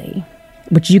medley,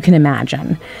 which you can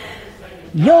imagine.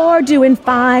 You're doing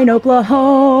fine,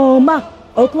 Oklahoma,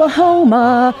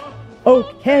 Oklahoma,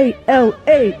 O-K-L-A-H-O-M-A.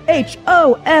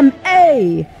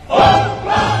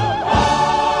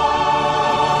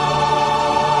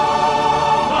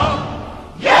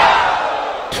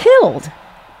 Killed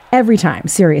every time,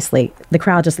 seriously. The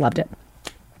crowd just loved it.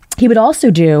 He would also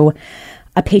do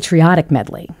a patriotic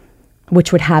medley,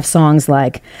 which would have songs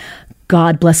like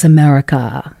God Bless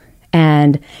America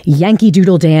and Yankee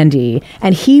Doodle Dandy.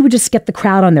 And he would just get the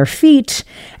crowd on their feet,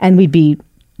 and we'd be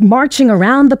marching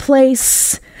around the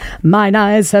place. Mine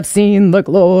eyes have seen the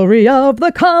glory of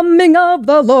the coming of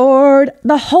the Lord.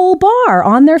 The whole bar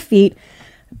on their feet,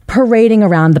 parading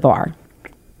around the bar.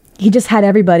 He just had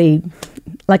everybody,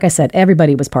 like I said,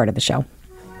 everybody was part of the show.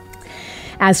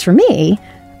 As for me,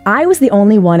 I was the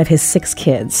only one of his 6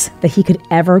 kids that he could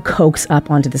ever coax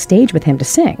up onto the stage with him to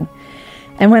sing.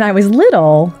 And when I was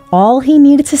little, all he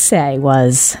needed to say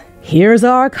was, "Here's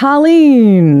our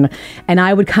Colleen." And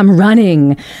I would come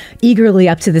running eagerly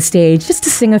up to the stage just to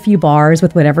sing a few bars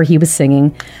with whatever he was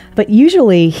singing. But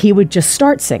usually he would just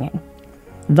start singing,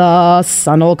 "The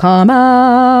sun'll come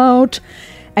out."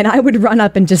 And I would run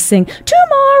up and just sing,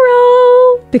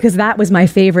 "Tomorrow," because that was my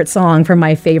favorite song from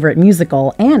my favorite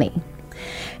musical, Annie.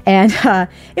 And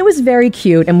it was very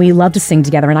cute, and we loved to sing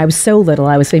together. And I was so little,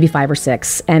 I was maybe 5 or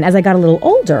 6. And as I got a little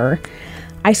older,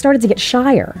 I started to get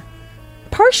shyer.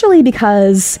 Partially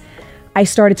because I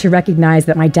started to recognize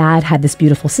that my dad had this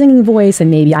beautiful singing voice, and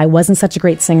maybe I wasn't such a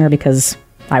great singer because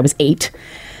I was 8.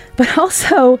 But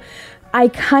also, I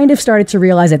kind of started to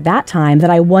realize at that time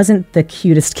that I wasn't the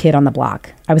cutest kid on the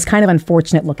block. I was kind of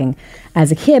unfortunate looking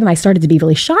as a kid, and I started to be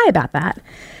really shy about that.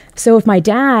 So if my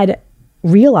dad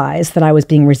realized that I was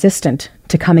being resistant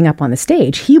to coming up on the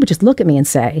stage, he would just look at me and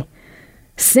say,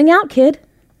 "Sing out, kid.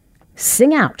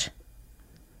 Sing out."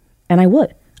 And I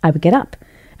would get up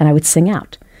and I would sing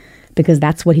out because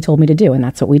that's what he told me to do, and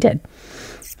that's what we did.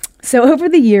 So over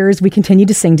the years, we continued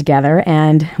to sing together,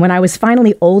 and when I was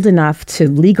finally old enough to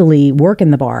legally work in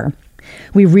the bar,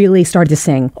 we really started to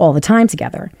sing all the time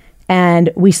together. And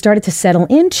we started to settle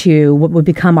into what would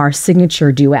become our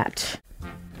signature duet.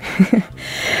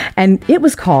 And it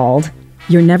was called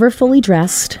 "You're Never Fully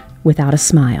Dressed Without a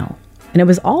Smile." And it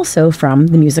was also from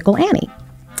the musical Annie.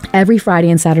 Every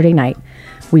Friday and Saturday night,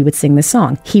 we would sing this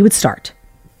song. He would start,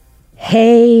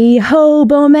 "Hey,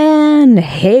 hobo man,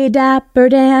 hey, dapper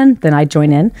Dan." Then I'd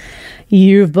join in.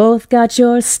 You've both got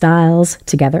your styles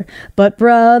together, but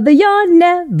brother, you're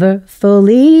never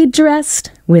fully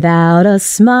dressed without a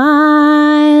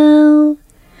smile.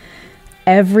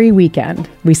 Every weekend,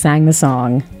 we sang the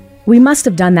song. We must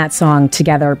have done that song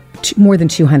together more than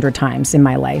 200 times in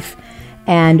my life,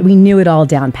 and we knew it all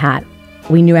down pat.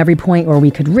 We knew every point where we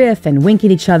could riff and wink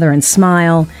at each other and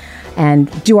smile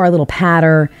and do our little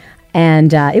patter,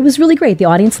 and it was really great. The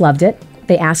audience loved it.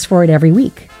 They asked for it every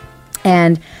week.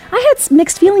 And I had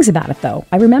mixed feelings about it, though.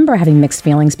 I remember having mixed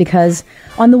feelings because,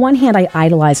 on the one hand, I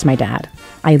idolized my dad.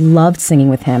 I loved singing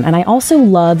with him, and I also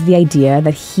loved the idea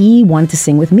that he wanted to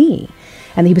sing with me,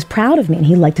 and he was proud of me, and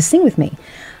he liked to sing with me.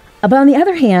 But on the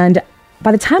other hand,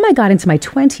 by the time I got into my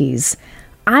 20s,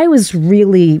 I was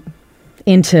really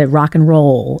into rock and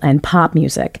roll and pop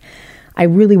music. I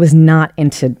really was not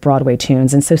into Broadway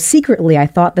tunes, and so secretly I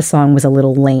thought the song was a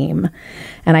little lame,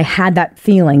 and I had that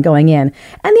feeling going in.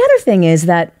 And the other thing is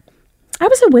that I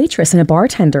was a waitress and a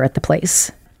bartender at the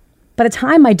place. By the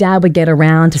time my dad would get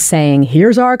around to saying,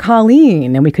 "Here's our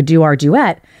Colleen," and we could do our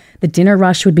duet, the dinner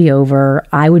rush would be over.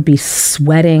 I would be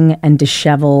sweating and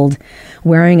disheveled,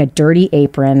 wearing a dirty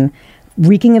apron,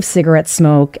 reeking of cigarette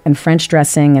smoke and French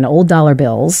dressing and old dollar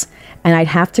bills. And I'd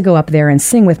have to go up there and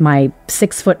sing with my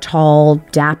 6-foot-tall,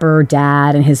 dapper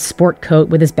dad in his sport coat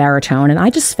with his baritone. And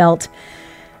I just felt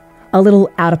a little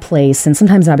out of place. And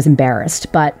sometimes I was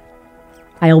embarrassed, but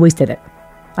I always did it.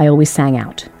 I always sang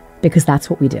out because that's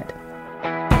what we did.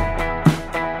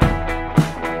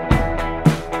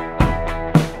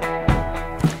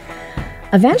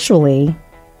 Eventually,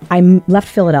 I left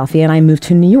Philadelphia and I moved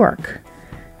to New York.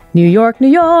 New York, New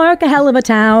York, a hell of a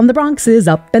town. The Bronx is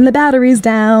up and the Battery's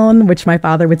down, which my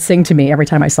father would sing to me every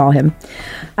time I saw him.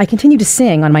 I continued to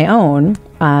sing on my own,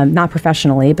 not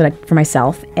professionally, but for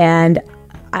myself. And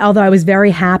although I was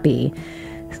very happy,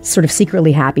 sort of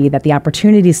secretly happy, that the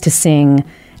opportunities to sing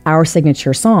our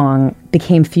signature song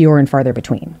became fewer and farther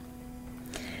between.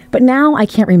 But now I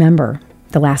can't remember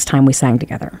the last time we sang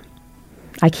together.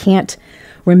 I can't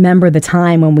remember the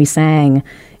time when we sang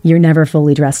 "You're Never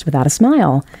Fully Dressed Without a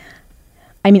Smile."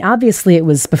 I mean, obviously it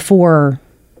was before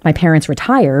my parents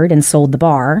retired and sold the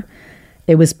bar.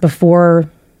 It was before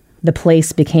the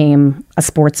place became a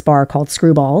sports bar called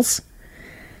Screwballs,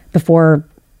 before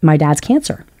my dad's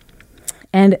cancer.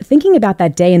 And thinking about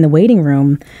that day in the waiting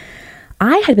room,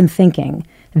 I had been thinking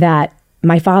that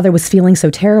my father was feeling so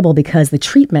terrible because the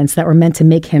treatments that were meant to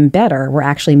make him better were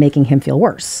actually making him feel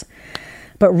worse.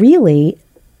 But really,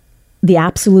 the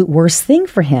absolute worst thing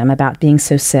for him about being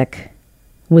so sick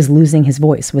was losing his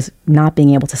voice, was not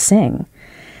being able to sing.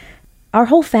 Our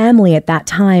whole family at that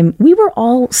time, we were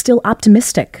all still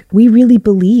optimistic. We really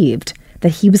believed that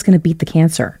he was going to beat the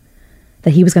cancer,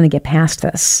 that he was going to get past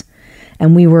this.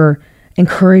 And we were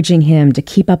encouraging him to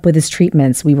keep up with his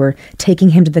treatments. We were taking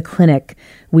him to the clinic.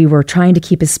 We were trying to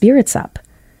keep his spirits up.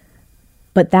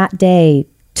 But that day,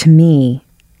 to me,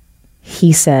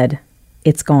 he said,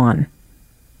 "It's gone,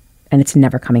 and it's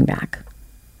never coming back."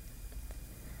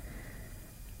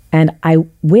 And I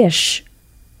wish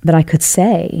that I could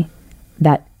say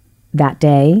that that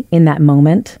day, in that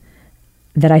moment,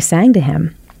 that I sang to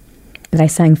him, that I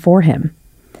sang for him.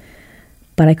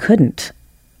 But I couldn't.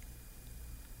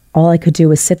 All I could do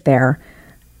was sit there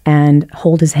and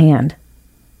hold his hand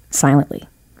silently.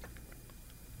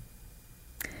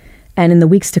 And in the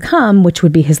weeks to come, which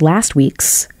would be his last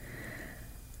weeks,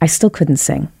 I still couldn't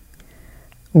sing.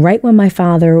 Right when my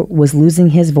father was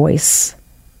losing his voice,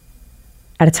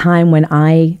 at a time when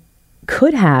I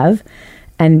could have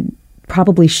and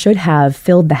probably should have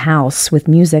filled the house with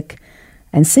music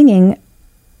and singing,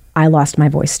 I lost my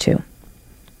voice too.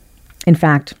 In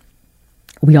fact,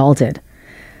 we all did.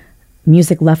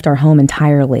 Music left our home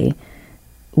entirely.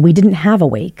 We didn't have a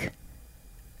wake.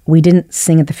 We didn't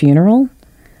sing at the funeral.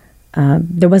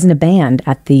 There wasn't a band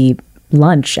at the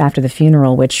lunch after the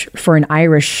funeral, which for an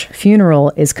Irish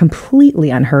funeral is completely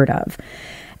unheard of.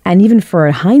 And even for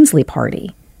a Hinesley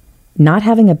party, not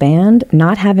having a band,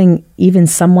 not having even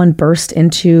someone burst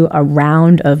into a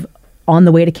round of On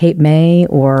the Way to Cape May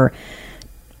or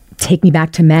Take Me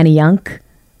Back to Manayunk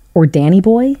or Danny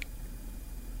Boy,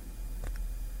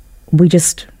 we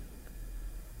just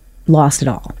lost it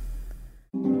all.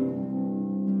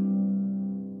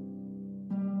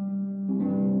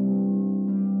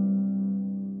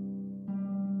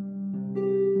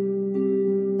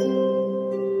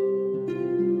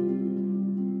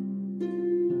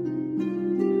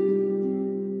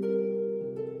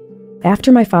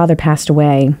 After my father passed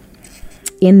away,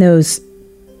 in those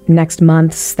next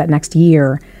months, that next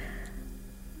year,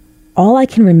 all I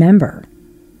can remember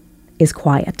is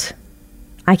quiet.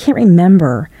 I can't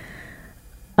remember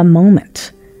a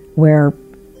moment where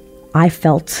I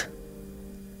felt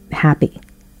happy,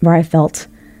 where I felt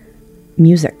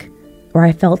music, where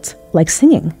I felt like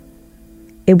singing.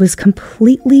 It was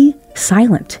completely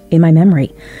silent in my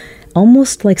memory,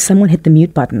 almost like someone hit the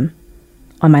mute button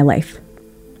on my life.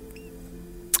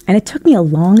 And it took me a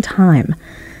long time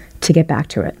to get back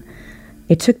to it.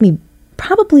 It took me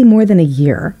probably more than a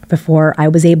year before I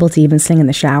was able to even sing in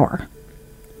the shower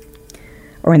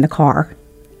or in the car.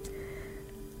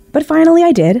 But finally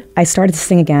I did. I started to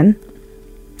sing again,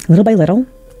 little by little,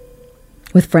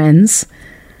 with friends,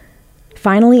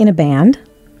 finally in a band.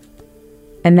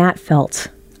 And that felt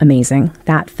amazing.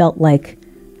 That felt like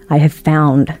I had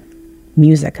found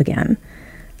music again,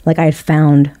 like I had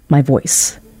found my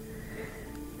voice.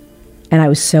 And I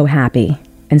was so happy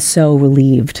and so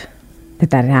relieved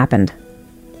that had happened.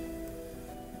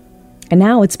 And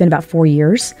now it's been about 4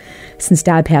 years since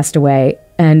Dad passed away,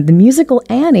 and the musical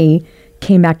Annie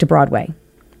came back to Broadway.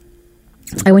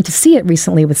 I went to see it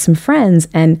recently with some friends,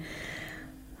 and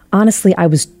honestly, I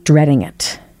was dreading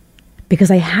it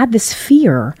because I had this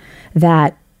fear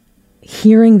that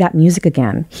hearing that music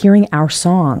again, hearing our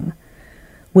song,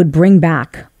 would bring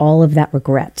back all of that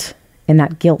regret and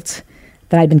that guilt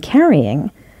that I'd been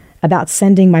carrying about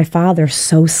sending my father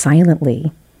so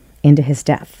silently into his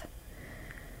death.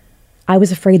 I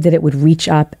was afraid that it would reach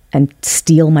up and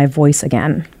steal my voice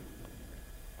again.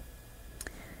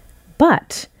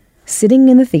 But sitting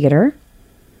in the theater,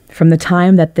 from the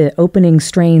time that the opening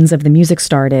strains of the music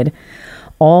started,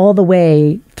 all the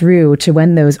way through to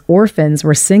when those orphans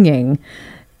were singing,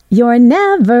 "You're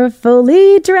never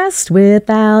fully dressed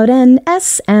without an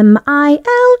SMILE,"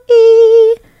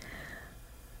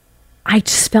 I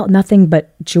just felt nothing but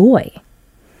joy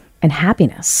and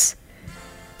happiness.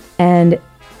 And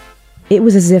it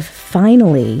was as if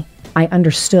finally I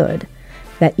understood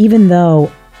that even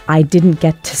though I didn't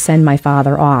get to send my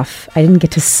father off, I didn't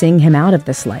get to sing him out of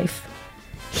this life,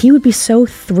 he would be so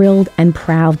thrilled and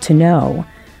proud to know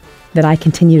that I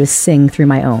continue to sing through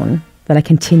my own, that I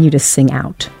continue to sing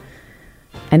out.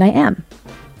 And I am.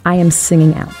 I am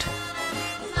singing out.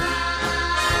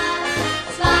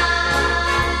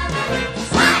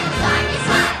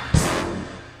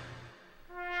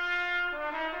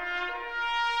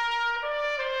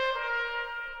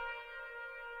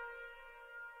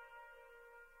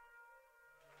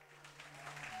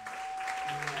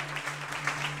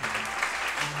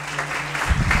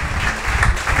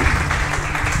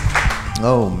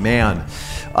 Oh, man.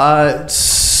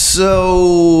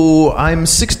 So I'm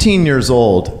 16 years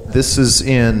old. This is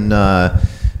in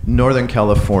Northern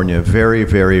California, very,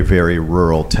 very, very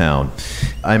rural town.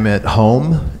 I'm at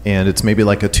home, and it's maybe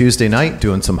like a Tuesday night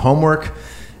doing some homework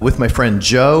with my friend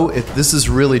Joe. This is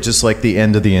really just like the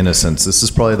end of the innocence. This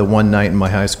is probably the one night in my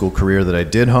high school career that I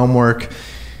did homework.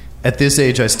 At this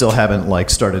age, I still haven't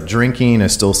started drinking. I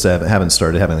still haven't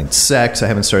started having sex. I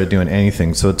haven't started doing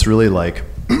anything. So it's really like...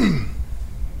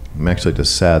 I'm actually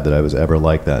just sad that I was ever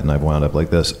like that and I've wound up like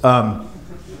this.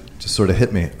 Just sort of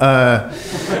hit me.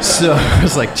 So I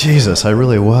was like, Jesus, I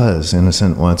really was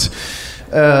innocent once.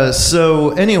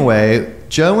 So anyway,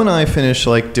 Joe and I finished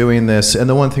doing this. And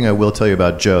the one thing I will tell you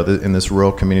about Joe, in this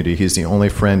rural community, he's the only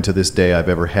friend to this day I've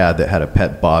ever had that had a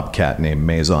pet bobcat named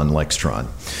Maison Lextron.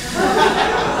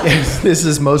 This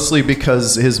is mostly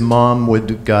because his mom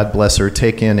would, God bless her,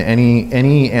 take in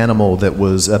any animal that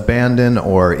was abandoned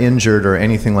or injured or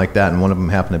anything like that, and one of them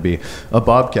happened to be a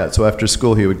bobcat. So after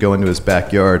school, he would go into his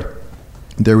backyard.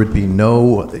 There would be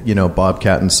no,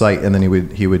 bobcat in sight, and then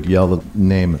he would yell the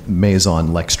name Maison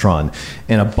Lextron,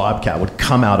 and a bobcat would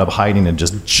come out of hiding and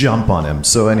just jump on him.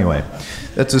 So anyway,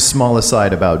 that's a small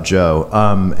aside about Joe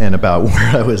and about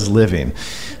where I was living.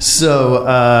 So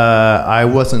I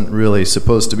wasn't really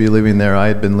supposed to be living there. I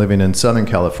had been living in Southern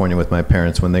California with my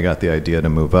parents when they got the idea to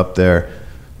move up there.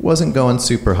 Wasn't going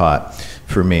super hot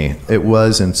for me. It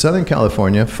was in Southern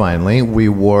California, finally. We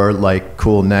wore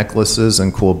cool necklaces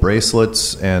and cool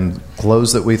bracelets and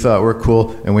clothes that we thought were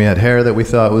cool, and we had hair that we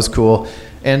thought was cool.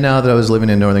 And now that I was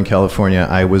living in Northern California,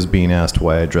 I was being asked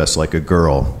why I dressed like a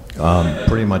girl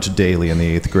pretty much daily in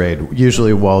the 8th grade,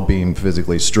 usually while being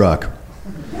physically struck.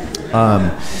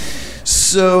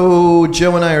 So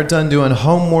Joe and I are done doing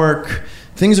homework.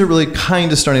 Things are really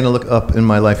kind of starting to look up in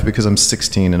my life because I'm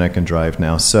 16 and I can drive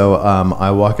now. So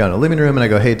I walk out in the living room and I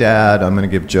go, "Hey, Dad, I'm going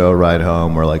to give Joe a ride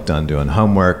home. We're done doing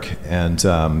homework, and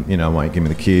why don't you give me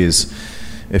the keys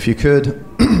if you could,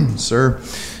 sir?"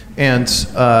 And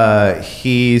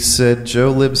he said,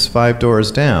 "Joe lives 5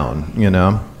 doors down,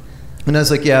 And I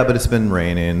was like, "Yeah, but it's been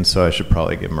raining, so I should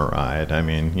probably give him a ride. I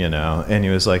mean, And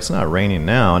he was like, "It's not raining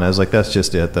now." And I was like, "That's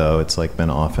just it, though. It's been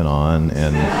off and on."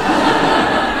 And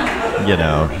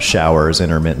showers,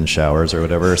 intermittent showers or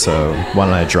whatever. So why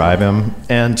don't I drive him?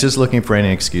 And just looking for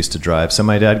any excuse to drive. So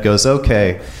my dad goes,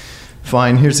 okay,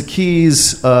 fine, here's the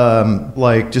keys.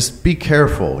 Just be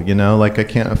careful, I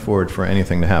can't afford for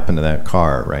anything to happen to that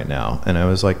car right now. And I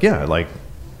was like, yeah,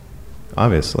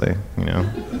 obviously,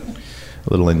 a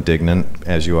little indignant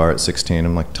as you are at 16.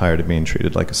 I'm tired of being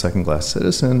treated like a second-class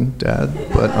citizen, Dad,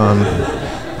 but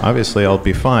obviously I'll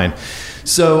be fine.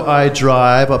 So I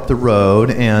drive up the road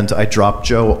and I drop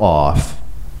Joe off.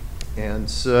 And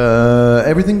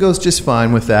everything goes just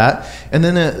fine with that. And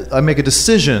then I make a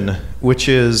decision, which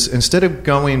is instead of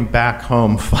going back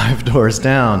home 5 doors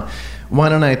down, why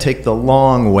don't I take the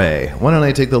long way? Why don't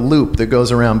I take the loop that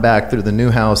goes around back through the new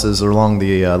houses along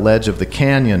the ledge of the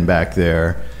canyon back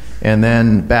there, and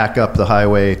then back up the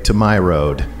highway to my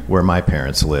road where my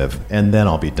parents live, and then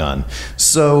I'll be done.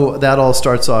 So that all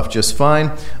starts off just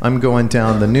fine. I'm going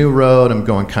down the new road. I'm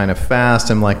going kind of fast.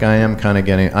 I'm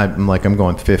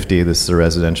going 50. This is a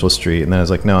residential street. And then I was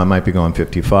like, no, I might be going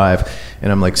 55.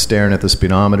 And I'm staring at the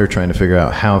speedometer, trying to figure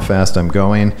out how fast I'm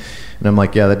going. And I'm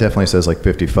like, yeah, that definitely says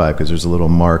 55 because there's a little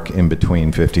mark in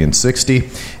between 50 and 60.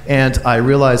 And I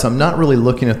realize I'm not really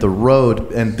looking at the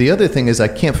road. And the other thing is I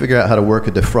can't figure out how to work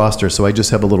a defroster, so I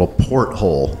just have a little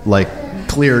porthole,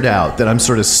 cleared out, that I'm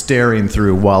sort of staring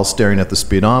through while staring at the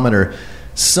speedometer.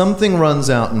 Something runs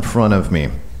out in front of me.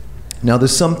 Now, the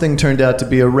something turned out to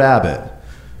be a rabbit.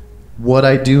 What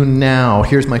I do now,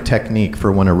 here's my technique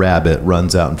for when a rabbit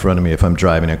runs out in front of me if I'm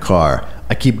driving a car.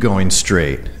 I keep going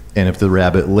straight. And if the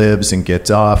rabbit lives and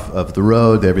gets off of the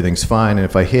road, everything's fine. And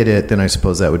if I hit it, then I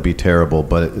suppose that would be terrible.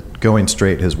 But going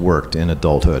straight has worked in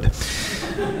adulthood.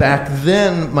 Back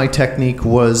then, my technique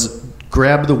was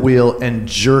grab the wheel and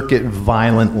jerk it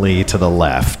violently to the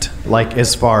left,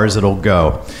 as far as it'll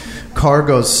go. Car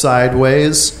goes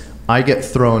sideways. I get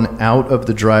thrown out of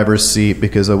the driver's seat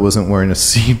because I wasn't wearing a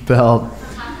seatbelt.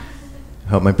 I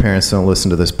hope my parents don't listen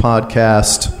to this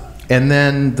podcast. And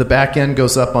then the back end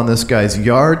goes up on this guy's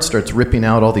yard, starts ripping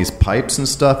out all these pipes and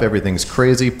stuff. Everything's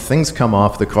crazy. Things come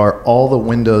off the car. All the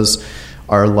windows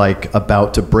are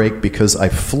about to break because I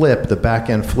flip. The back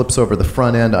end flips over the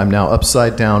front end. I'm now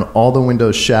upside down. All the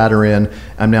windows shatter in.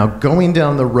 I'm now going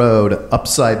down the road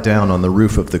upside down on the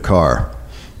roof of the car.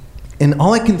 And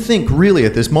all I can think really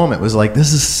at this moment was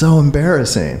this is so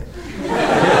embarrassing.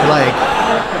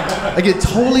 It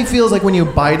totally feels like when you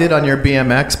bite it on your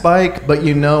BMX bike, but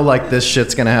this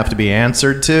shit's gonna have to be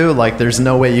answered to. There's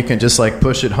no way you can just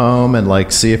push it home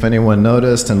and see if anyone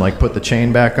noticed and put the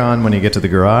chain back on when you get to the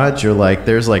garage. You're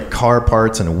there's car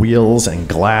parts and wheels and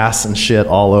glass and shit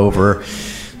all over.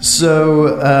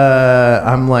 So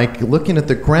I'm looking at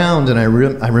the ground, and I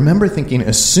remember thinking,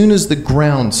 as soon as the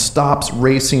ground stops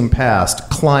racing past,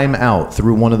 climb out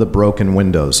through one of the broken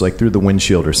windows, through the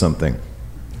windshield or something.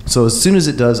 So as soon as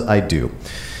it does, I do.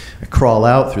 I crawl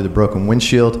out through the broken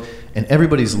windshield, and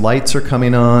everybody's lights are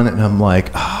coming on, and I'm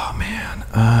oh, man.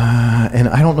 And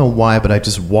I don't know why, but I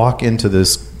just walk into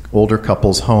this older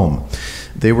couple's home.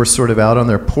 They were sort of out on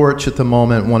their porch at the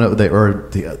moment.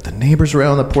 The neighbors were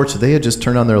out on the porch. They had just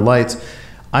turned on their lights.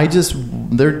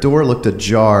 Their door looked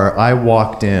ajar. I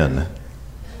walked in.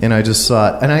 And I just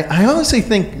saw it. And I honestly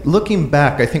think, looking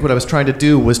back, I think what I was trying to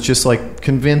do was just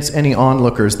convince any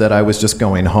onlookers that I was just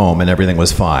going home and everything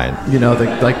was fine.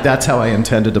 That's how I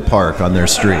intended to park on their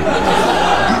street.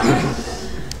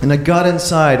 And I got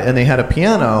inside and they had a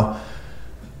piano.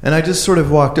 And I just sort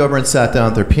of walked over and sat down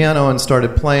at their piano and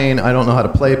started playing. I don't know how to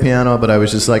play piano, but I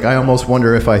was just I almost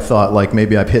wonder if I thought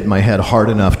maybe I've hit my head hard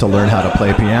enough to learn how to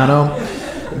play piano.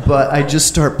 But I just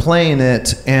start playing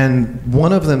it, and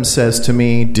one of them says to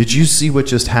me, "Did you see what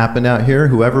just happened out here?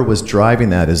 Whoever was driving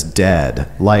that is dead.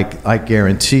 I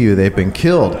guarantee you they've been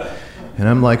killed." And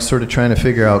I'm sort of trying to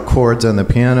figure out chords on the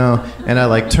piano, and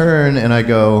I turn and I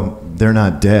go, "They're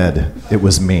not dead. It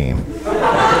was me."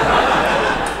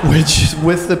 Which,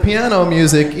 with the piano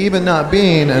music, even not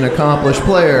being an accomplished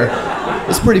player,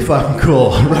 it's pretty fucking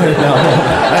cool right now.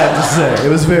 I have to say, it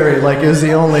was very it was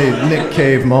the only Nick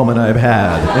Cave moment I've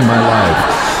had in my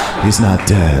life. He's not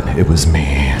dead. It was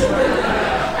me.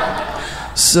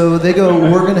 So they go,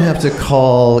 "We're gonna have to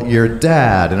call your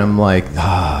dad," and I'm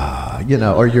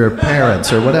or your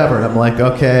parents or whatever. And I'm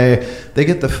okay. They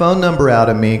get the phone number out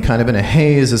of me, kind of in a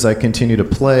haze as I continue to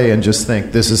play, and just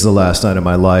think, this is the last night of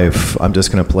my life. I'm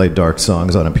just gonna play dark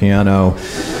songs on a piano.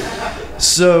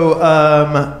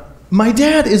 So. My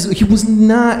dad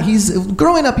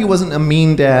growing up, he wasn't a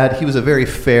mean dad. He was a very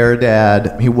fair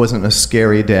dad. He wasn't a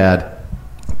scary dad.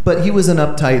 But he was an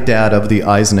uptight dad of the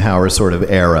Eisenhower sort of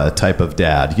era type of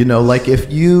dad. You know, like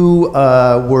if you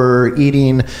were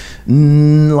eating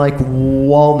like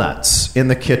walnuts in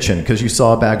the kitchen because you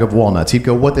saw a bag of walnuts, he'd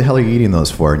go, "What the hell are you eating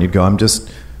those for?" And you'd go,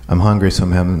 I'm hungry, so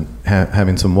I'm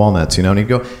having some walnuts, you know? And he'd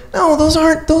go, "No, those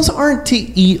aren't to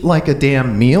eat like a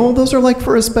damn meal. Those are like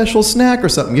for a special snack or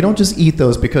something. You don't just eat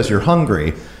those because you're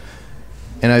hungry."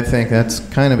 And I'd think that's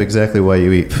kind of exactly why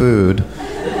you eat food.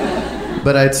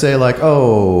 But I'd say like,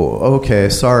 "Oh, okay,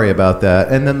 sorry about that."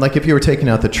 And then like if you were taking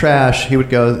out the trash, he would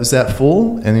go, "Is that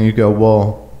full?" And then you'd go,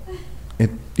 "Well,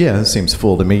 it seems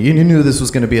full to me." You knew this was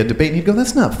going to be a debate. And he'd go,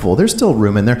 "That's not full. There's still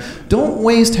room in there. Don't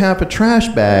waste half a trash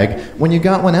bag when you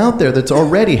got one out there that's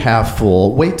already half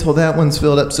full. Wait till that one's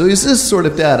filled up." So he's this sort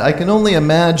of dad. I can only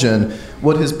imagine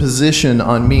what his position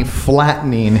on me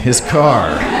flattening his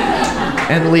car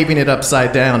and leaving it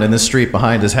upside down in the street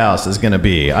behind his house is going to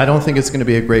be. I don't think it's going to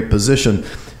be a great position.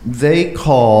 They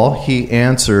call, he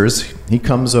answers, he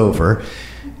comes over.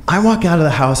 I walk out of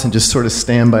the house and just sort of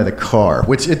stand by the car,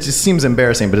 which it just seems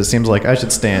embarrassing, but it seems like I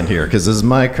should stand here because this is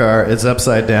my car. It's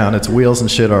upside down. Its wheels and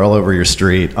shit are all over your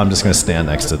street. I'm just going to stand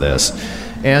next to this.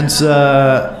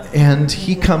 And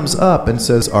he comes up and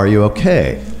says, "Are you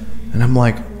okay?" And I'm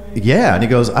like, "Yeah." And he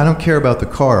goes, "I don't care about the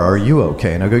car. Are you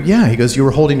okay?" And I go, "Yeah." He goes, "You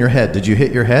were holding your head. Did you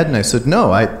hit your head?" And I said,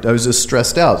 "No, I was just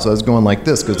stressed out, so I was going like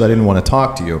this because I didn't want to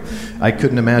talk to you. I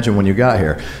couldn't imagine when you got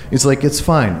here." He's like, "It's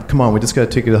fine. Come on, we just got to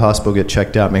take you to the hospital, get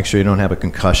checked out, make sure you don't have a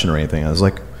concussion or anything." I was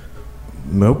like,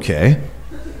 "Okay.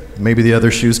 Maybe the other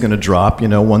shoe's going to drop,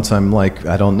 once I'm like,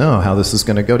 I don't know how this is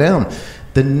going to go down."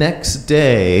 The next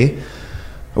day,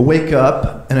 I wake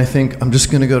up and I think I'm just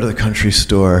going to go to the country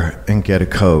store and get a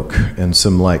Coke and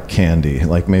some like candy,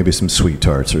 like maybe some Sweet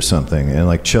Tarts or something, and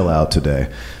like chill out today.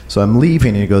 So I'm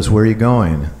leaving and he goes, "Where are you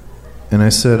going?" And I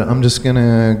said, "I'm just going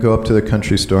to go up to the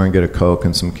country store and get a Coke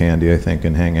and some candy, I think,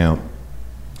 and hang out."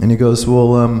 And he goes,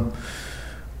 "Well,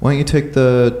 why don't you take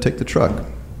the truck?"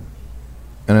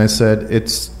 And I said,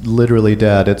 "It's literally,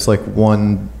 Dad, it's like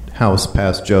one house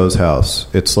past Joe's house.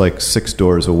 It's like 6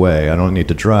 doors away. I don't need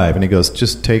to drive." And he goes,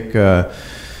 "Just take the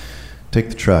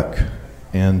truck."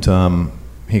 And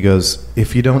he goes,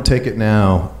 "If you don't take it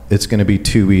now, it's going to be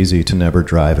too easy to never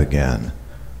drive again."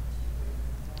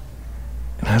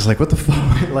 And I was like, "What the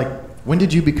fuck? Like, when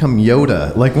did you become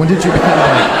Yoda? Like, when did you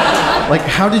become like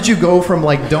how did you go from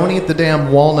like don't eat the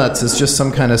damn walnuts as just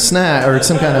some kind of snack or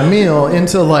some kind of meal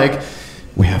into like,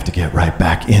 we have to get right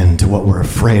back into what we're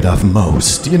afraid of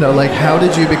most?" Like, how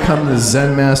did you become the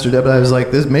Zen master? But I was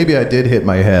like, maybe I did hit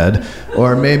my head,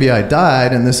 or maybe I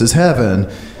died and this is heaven.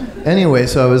 Anyway,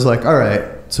 so I was like, all right.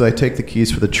 So I take the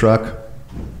keys for the truck,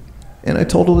 and I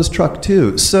totaled his truck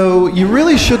too. So you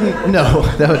really shouldn't,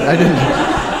 I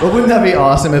didn't. But wouldn't that be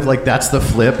awesome if like that's the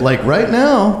flip? Like right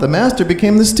now, the master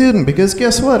became the student because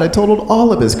guess what? I totaled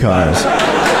all of his cars.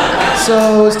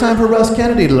 So it's time for Russ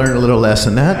Kennedy to learn a little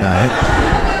lesson that night.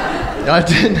 That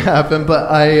didn't happen,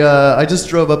 but I just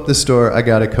drove up the store. I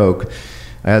got a Coke.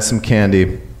 I had some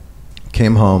candy.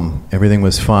 Came home. Everything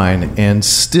was fine. And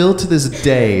still to this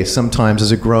day, sometimes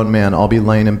as a grown man, I'll be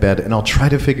laying in bed and I'll try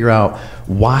to figure out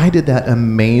why did that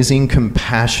amazing,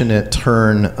 compassionate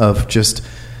turn of just...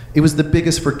 It was the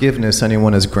biggest forgiveness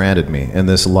anyone has granted me in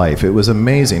this life. It was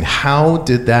amazing. How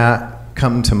did that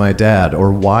come to my dad,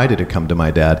 or why did it come to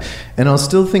my dad? And I'll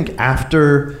still think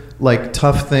after like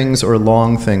tough things or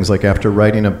long things, like after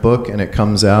writing a book and it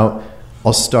comes out,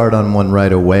 I'll start on one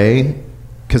right away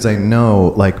because I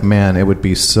know like, man, it would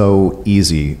be so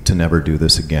easy to never do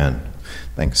this again.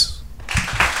 Thanks.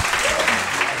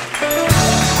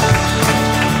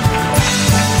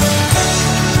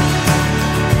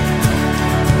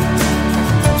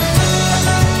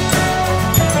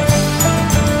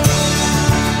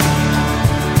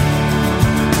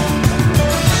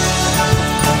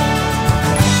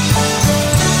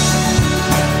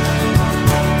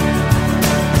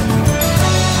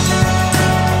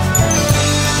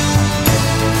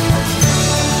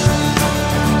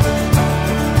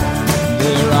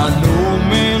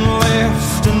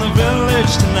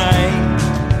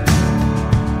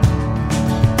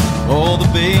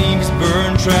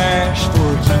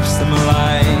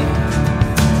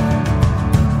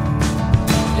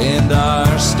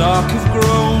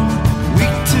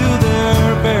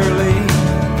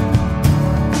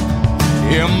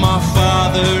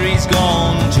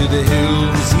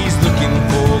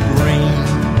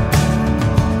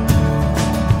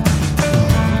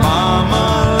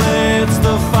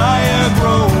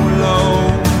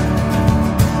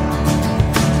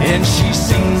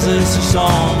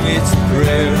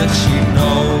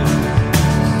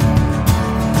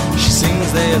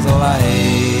 There's a light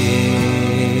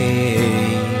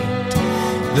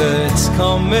that's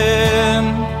coming.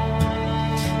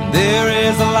 There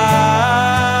is a light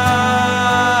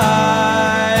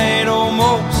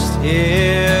almost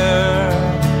here,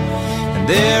 and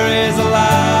there is a light.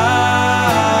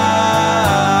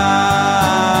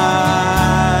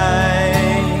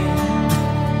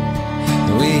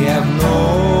 We have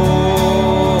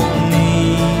no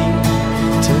need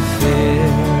to fear.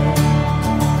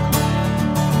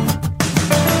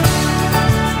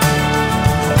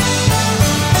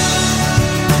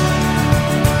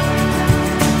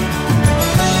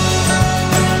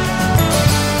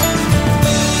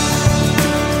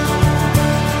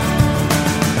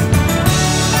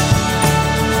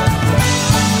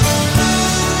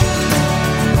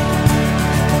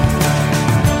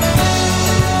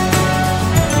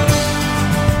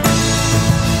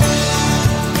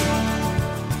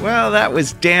 Well, that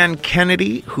was Dan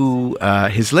Kennedy, who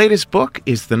his latest book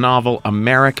is the novel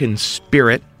American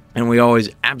Spirit, and we always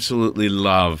absolutely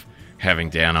love having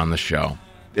Dan on the show.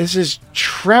 This is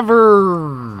Trevor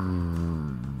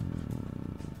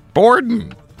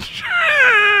Borden.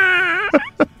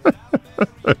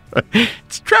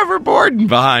 It's Trevor Borden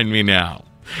behind me now.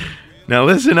 Now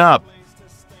listen up,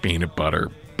 peanut butter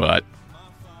butt.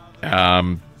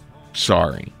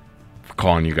 Sorry for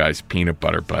calling you guys peanut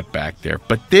butter butt back there,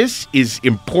 but this is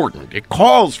important. It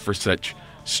calls for such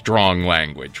strong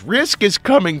language. Risk is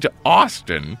coming to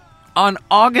Austin. On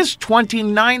August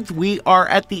 29th, we are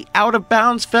at the Out of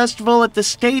Bounds Festival at the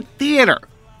State Theater.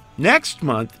 Next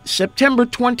month, September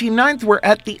 29th, we're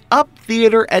at the Up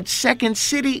Theater at Second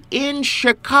City in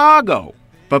Chicago.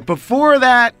 But before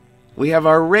that, we have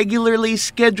our regularly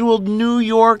scheduled New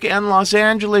York and Los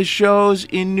Angeles shows.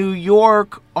 In New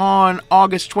York on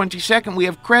August 22nd, we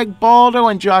have Craig Baldo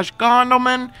and Josh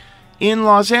Gondelman. In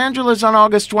Los Angeles on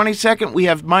August 22nd, we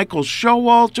have Michael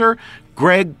Showalter,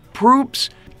 Greg Proops,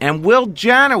 and Will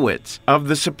Janowitz of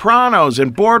The Sopranos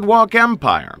and Boardwalk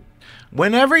Empire.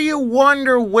 Whenever you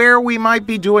wonder where we might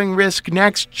be doing Risk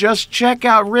next, just check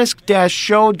out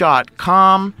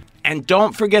risk-show.com. And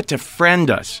don't forget to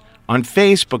friend us on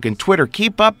Facebook and Twitter.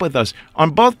 Keep up with us. On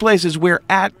both places, we're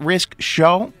at Risk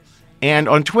Show. And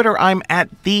on Twitter, I'm at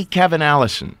the Kevin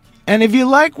Allison. And if you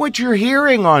like what you're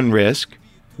hearing on Risk,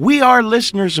 we are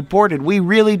listener supported. We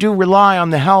really do rely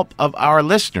on the help of our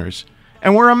listeners.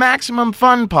 And we're a Maximum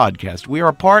Fun podcast. We are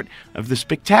a part of the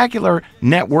spectacular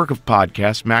network of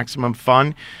podcasts, Maximum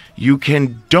Fun. You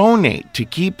can donate to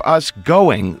keep us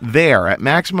going there at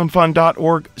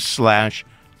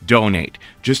MaximumFun.org/donate.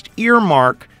 Just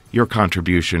earmark your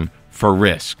contribution for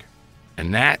Risk.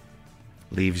 And that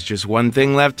leaves just one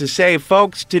thing left to say,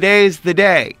 folks. Today's the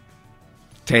day.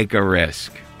 Take a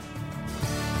risk.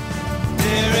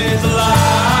 There is a light.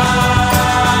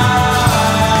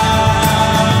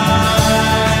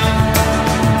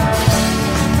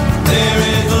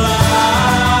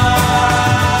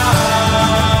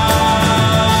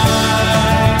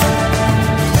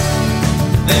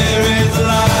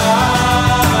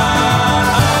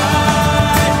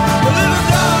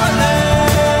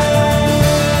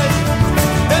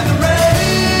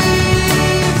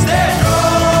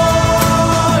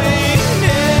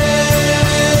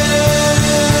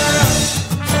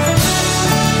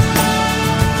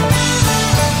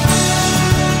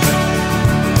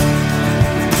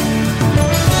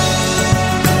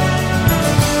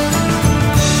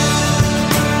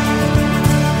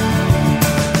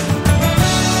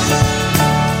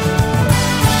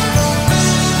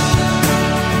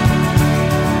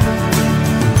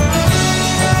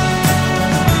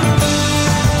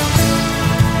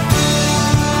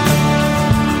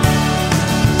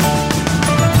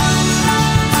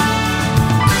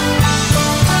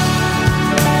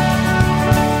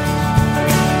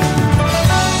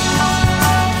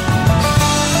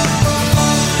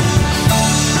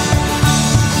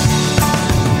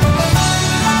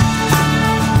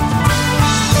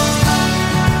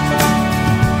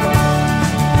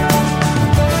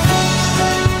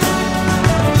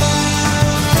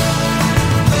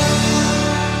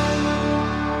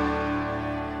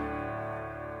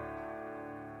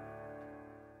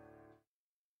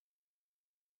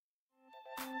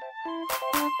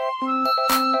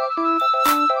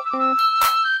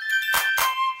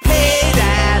 Hey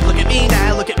Dad, look at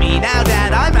me now,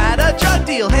 Dad, I'm at a drug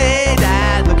deal. Hey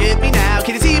Dad, look at me now,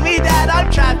 can you see me, Dad,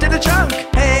 I'm trapped in a trunk.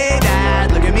 Hey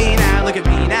Dad, look at me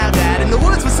now, Dad, in the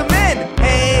woods with some men.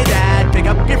 Hey Dad, pick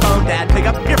up your phone, Dad, pick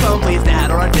up your phone, please,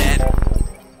 Dad, or I'm dead.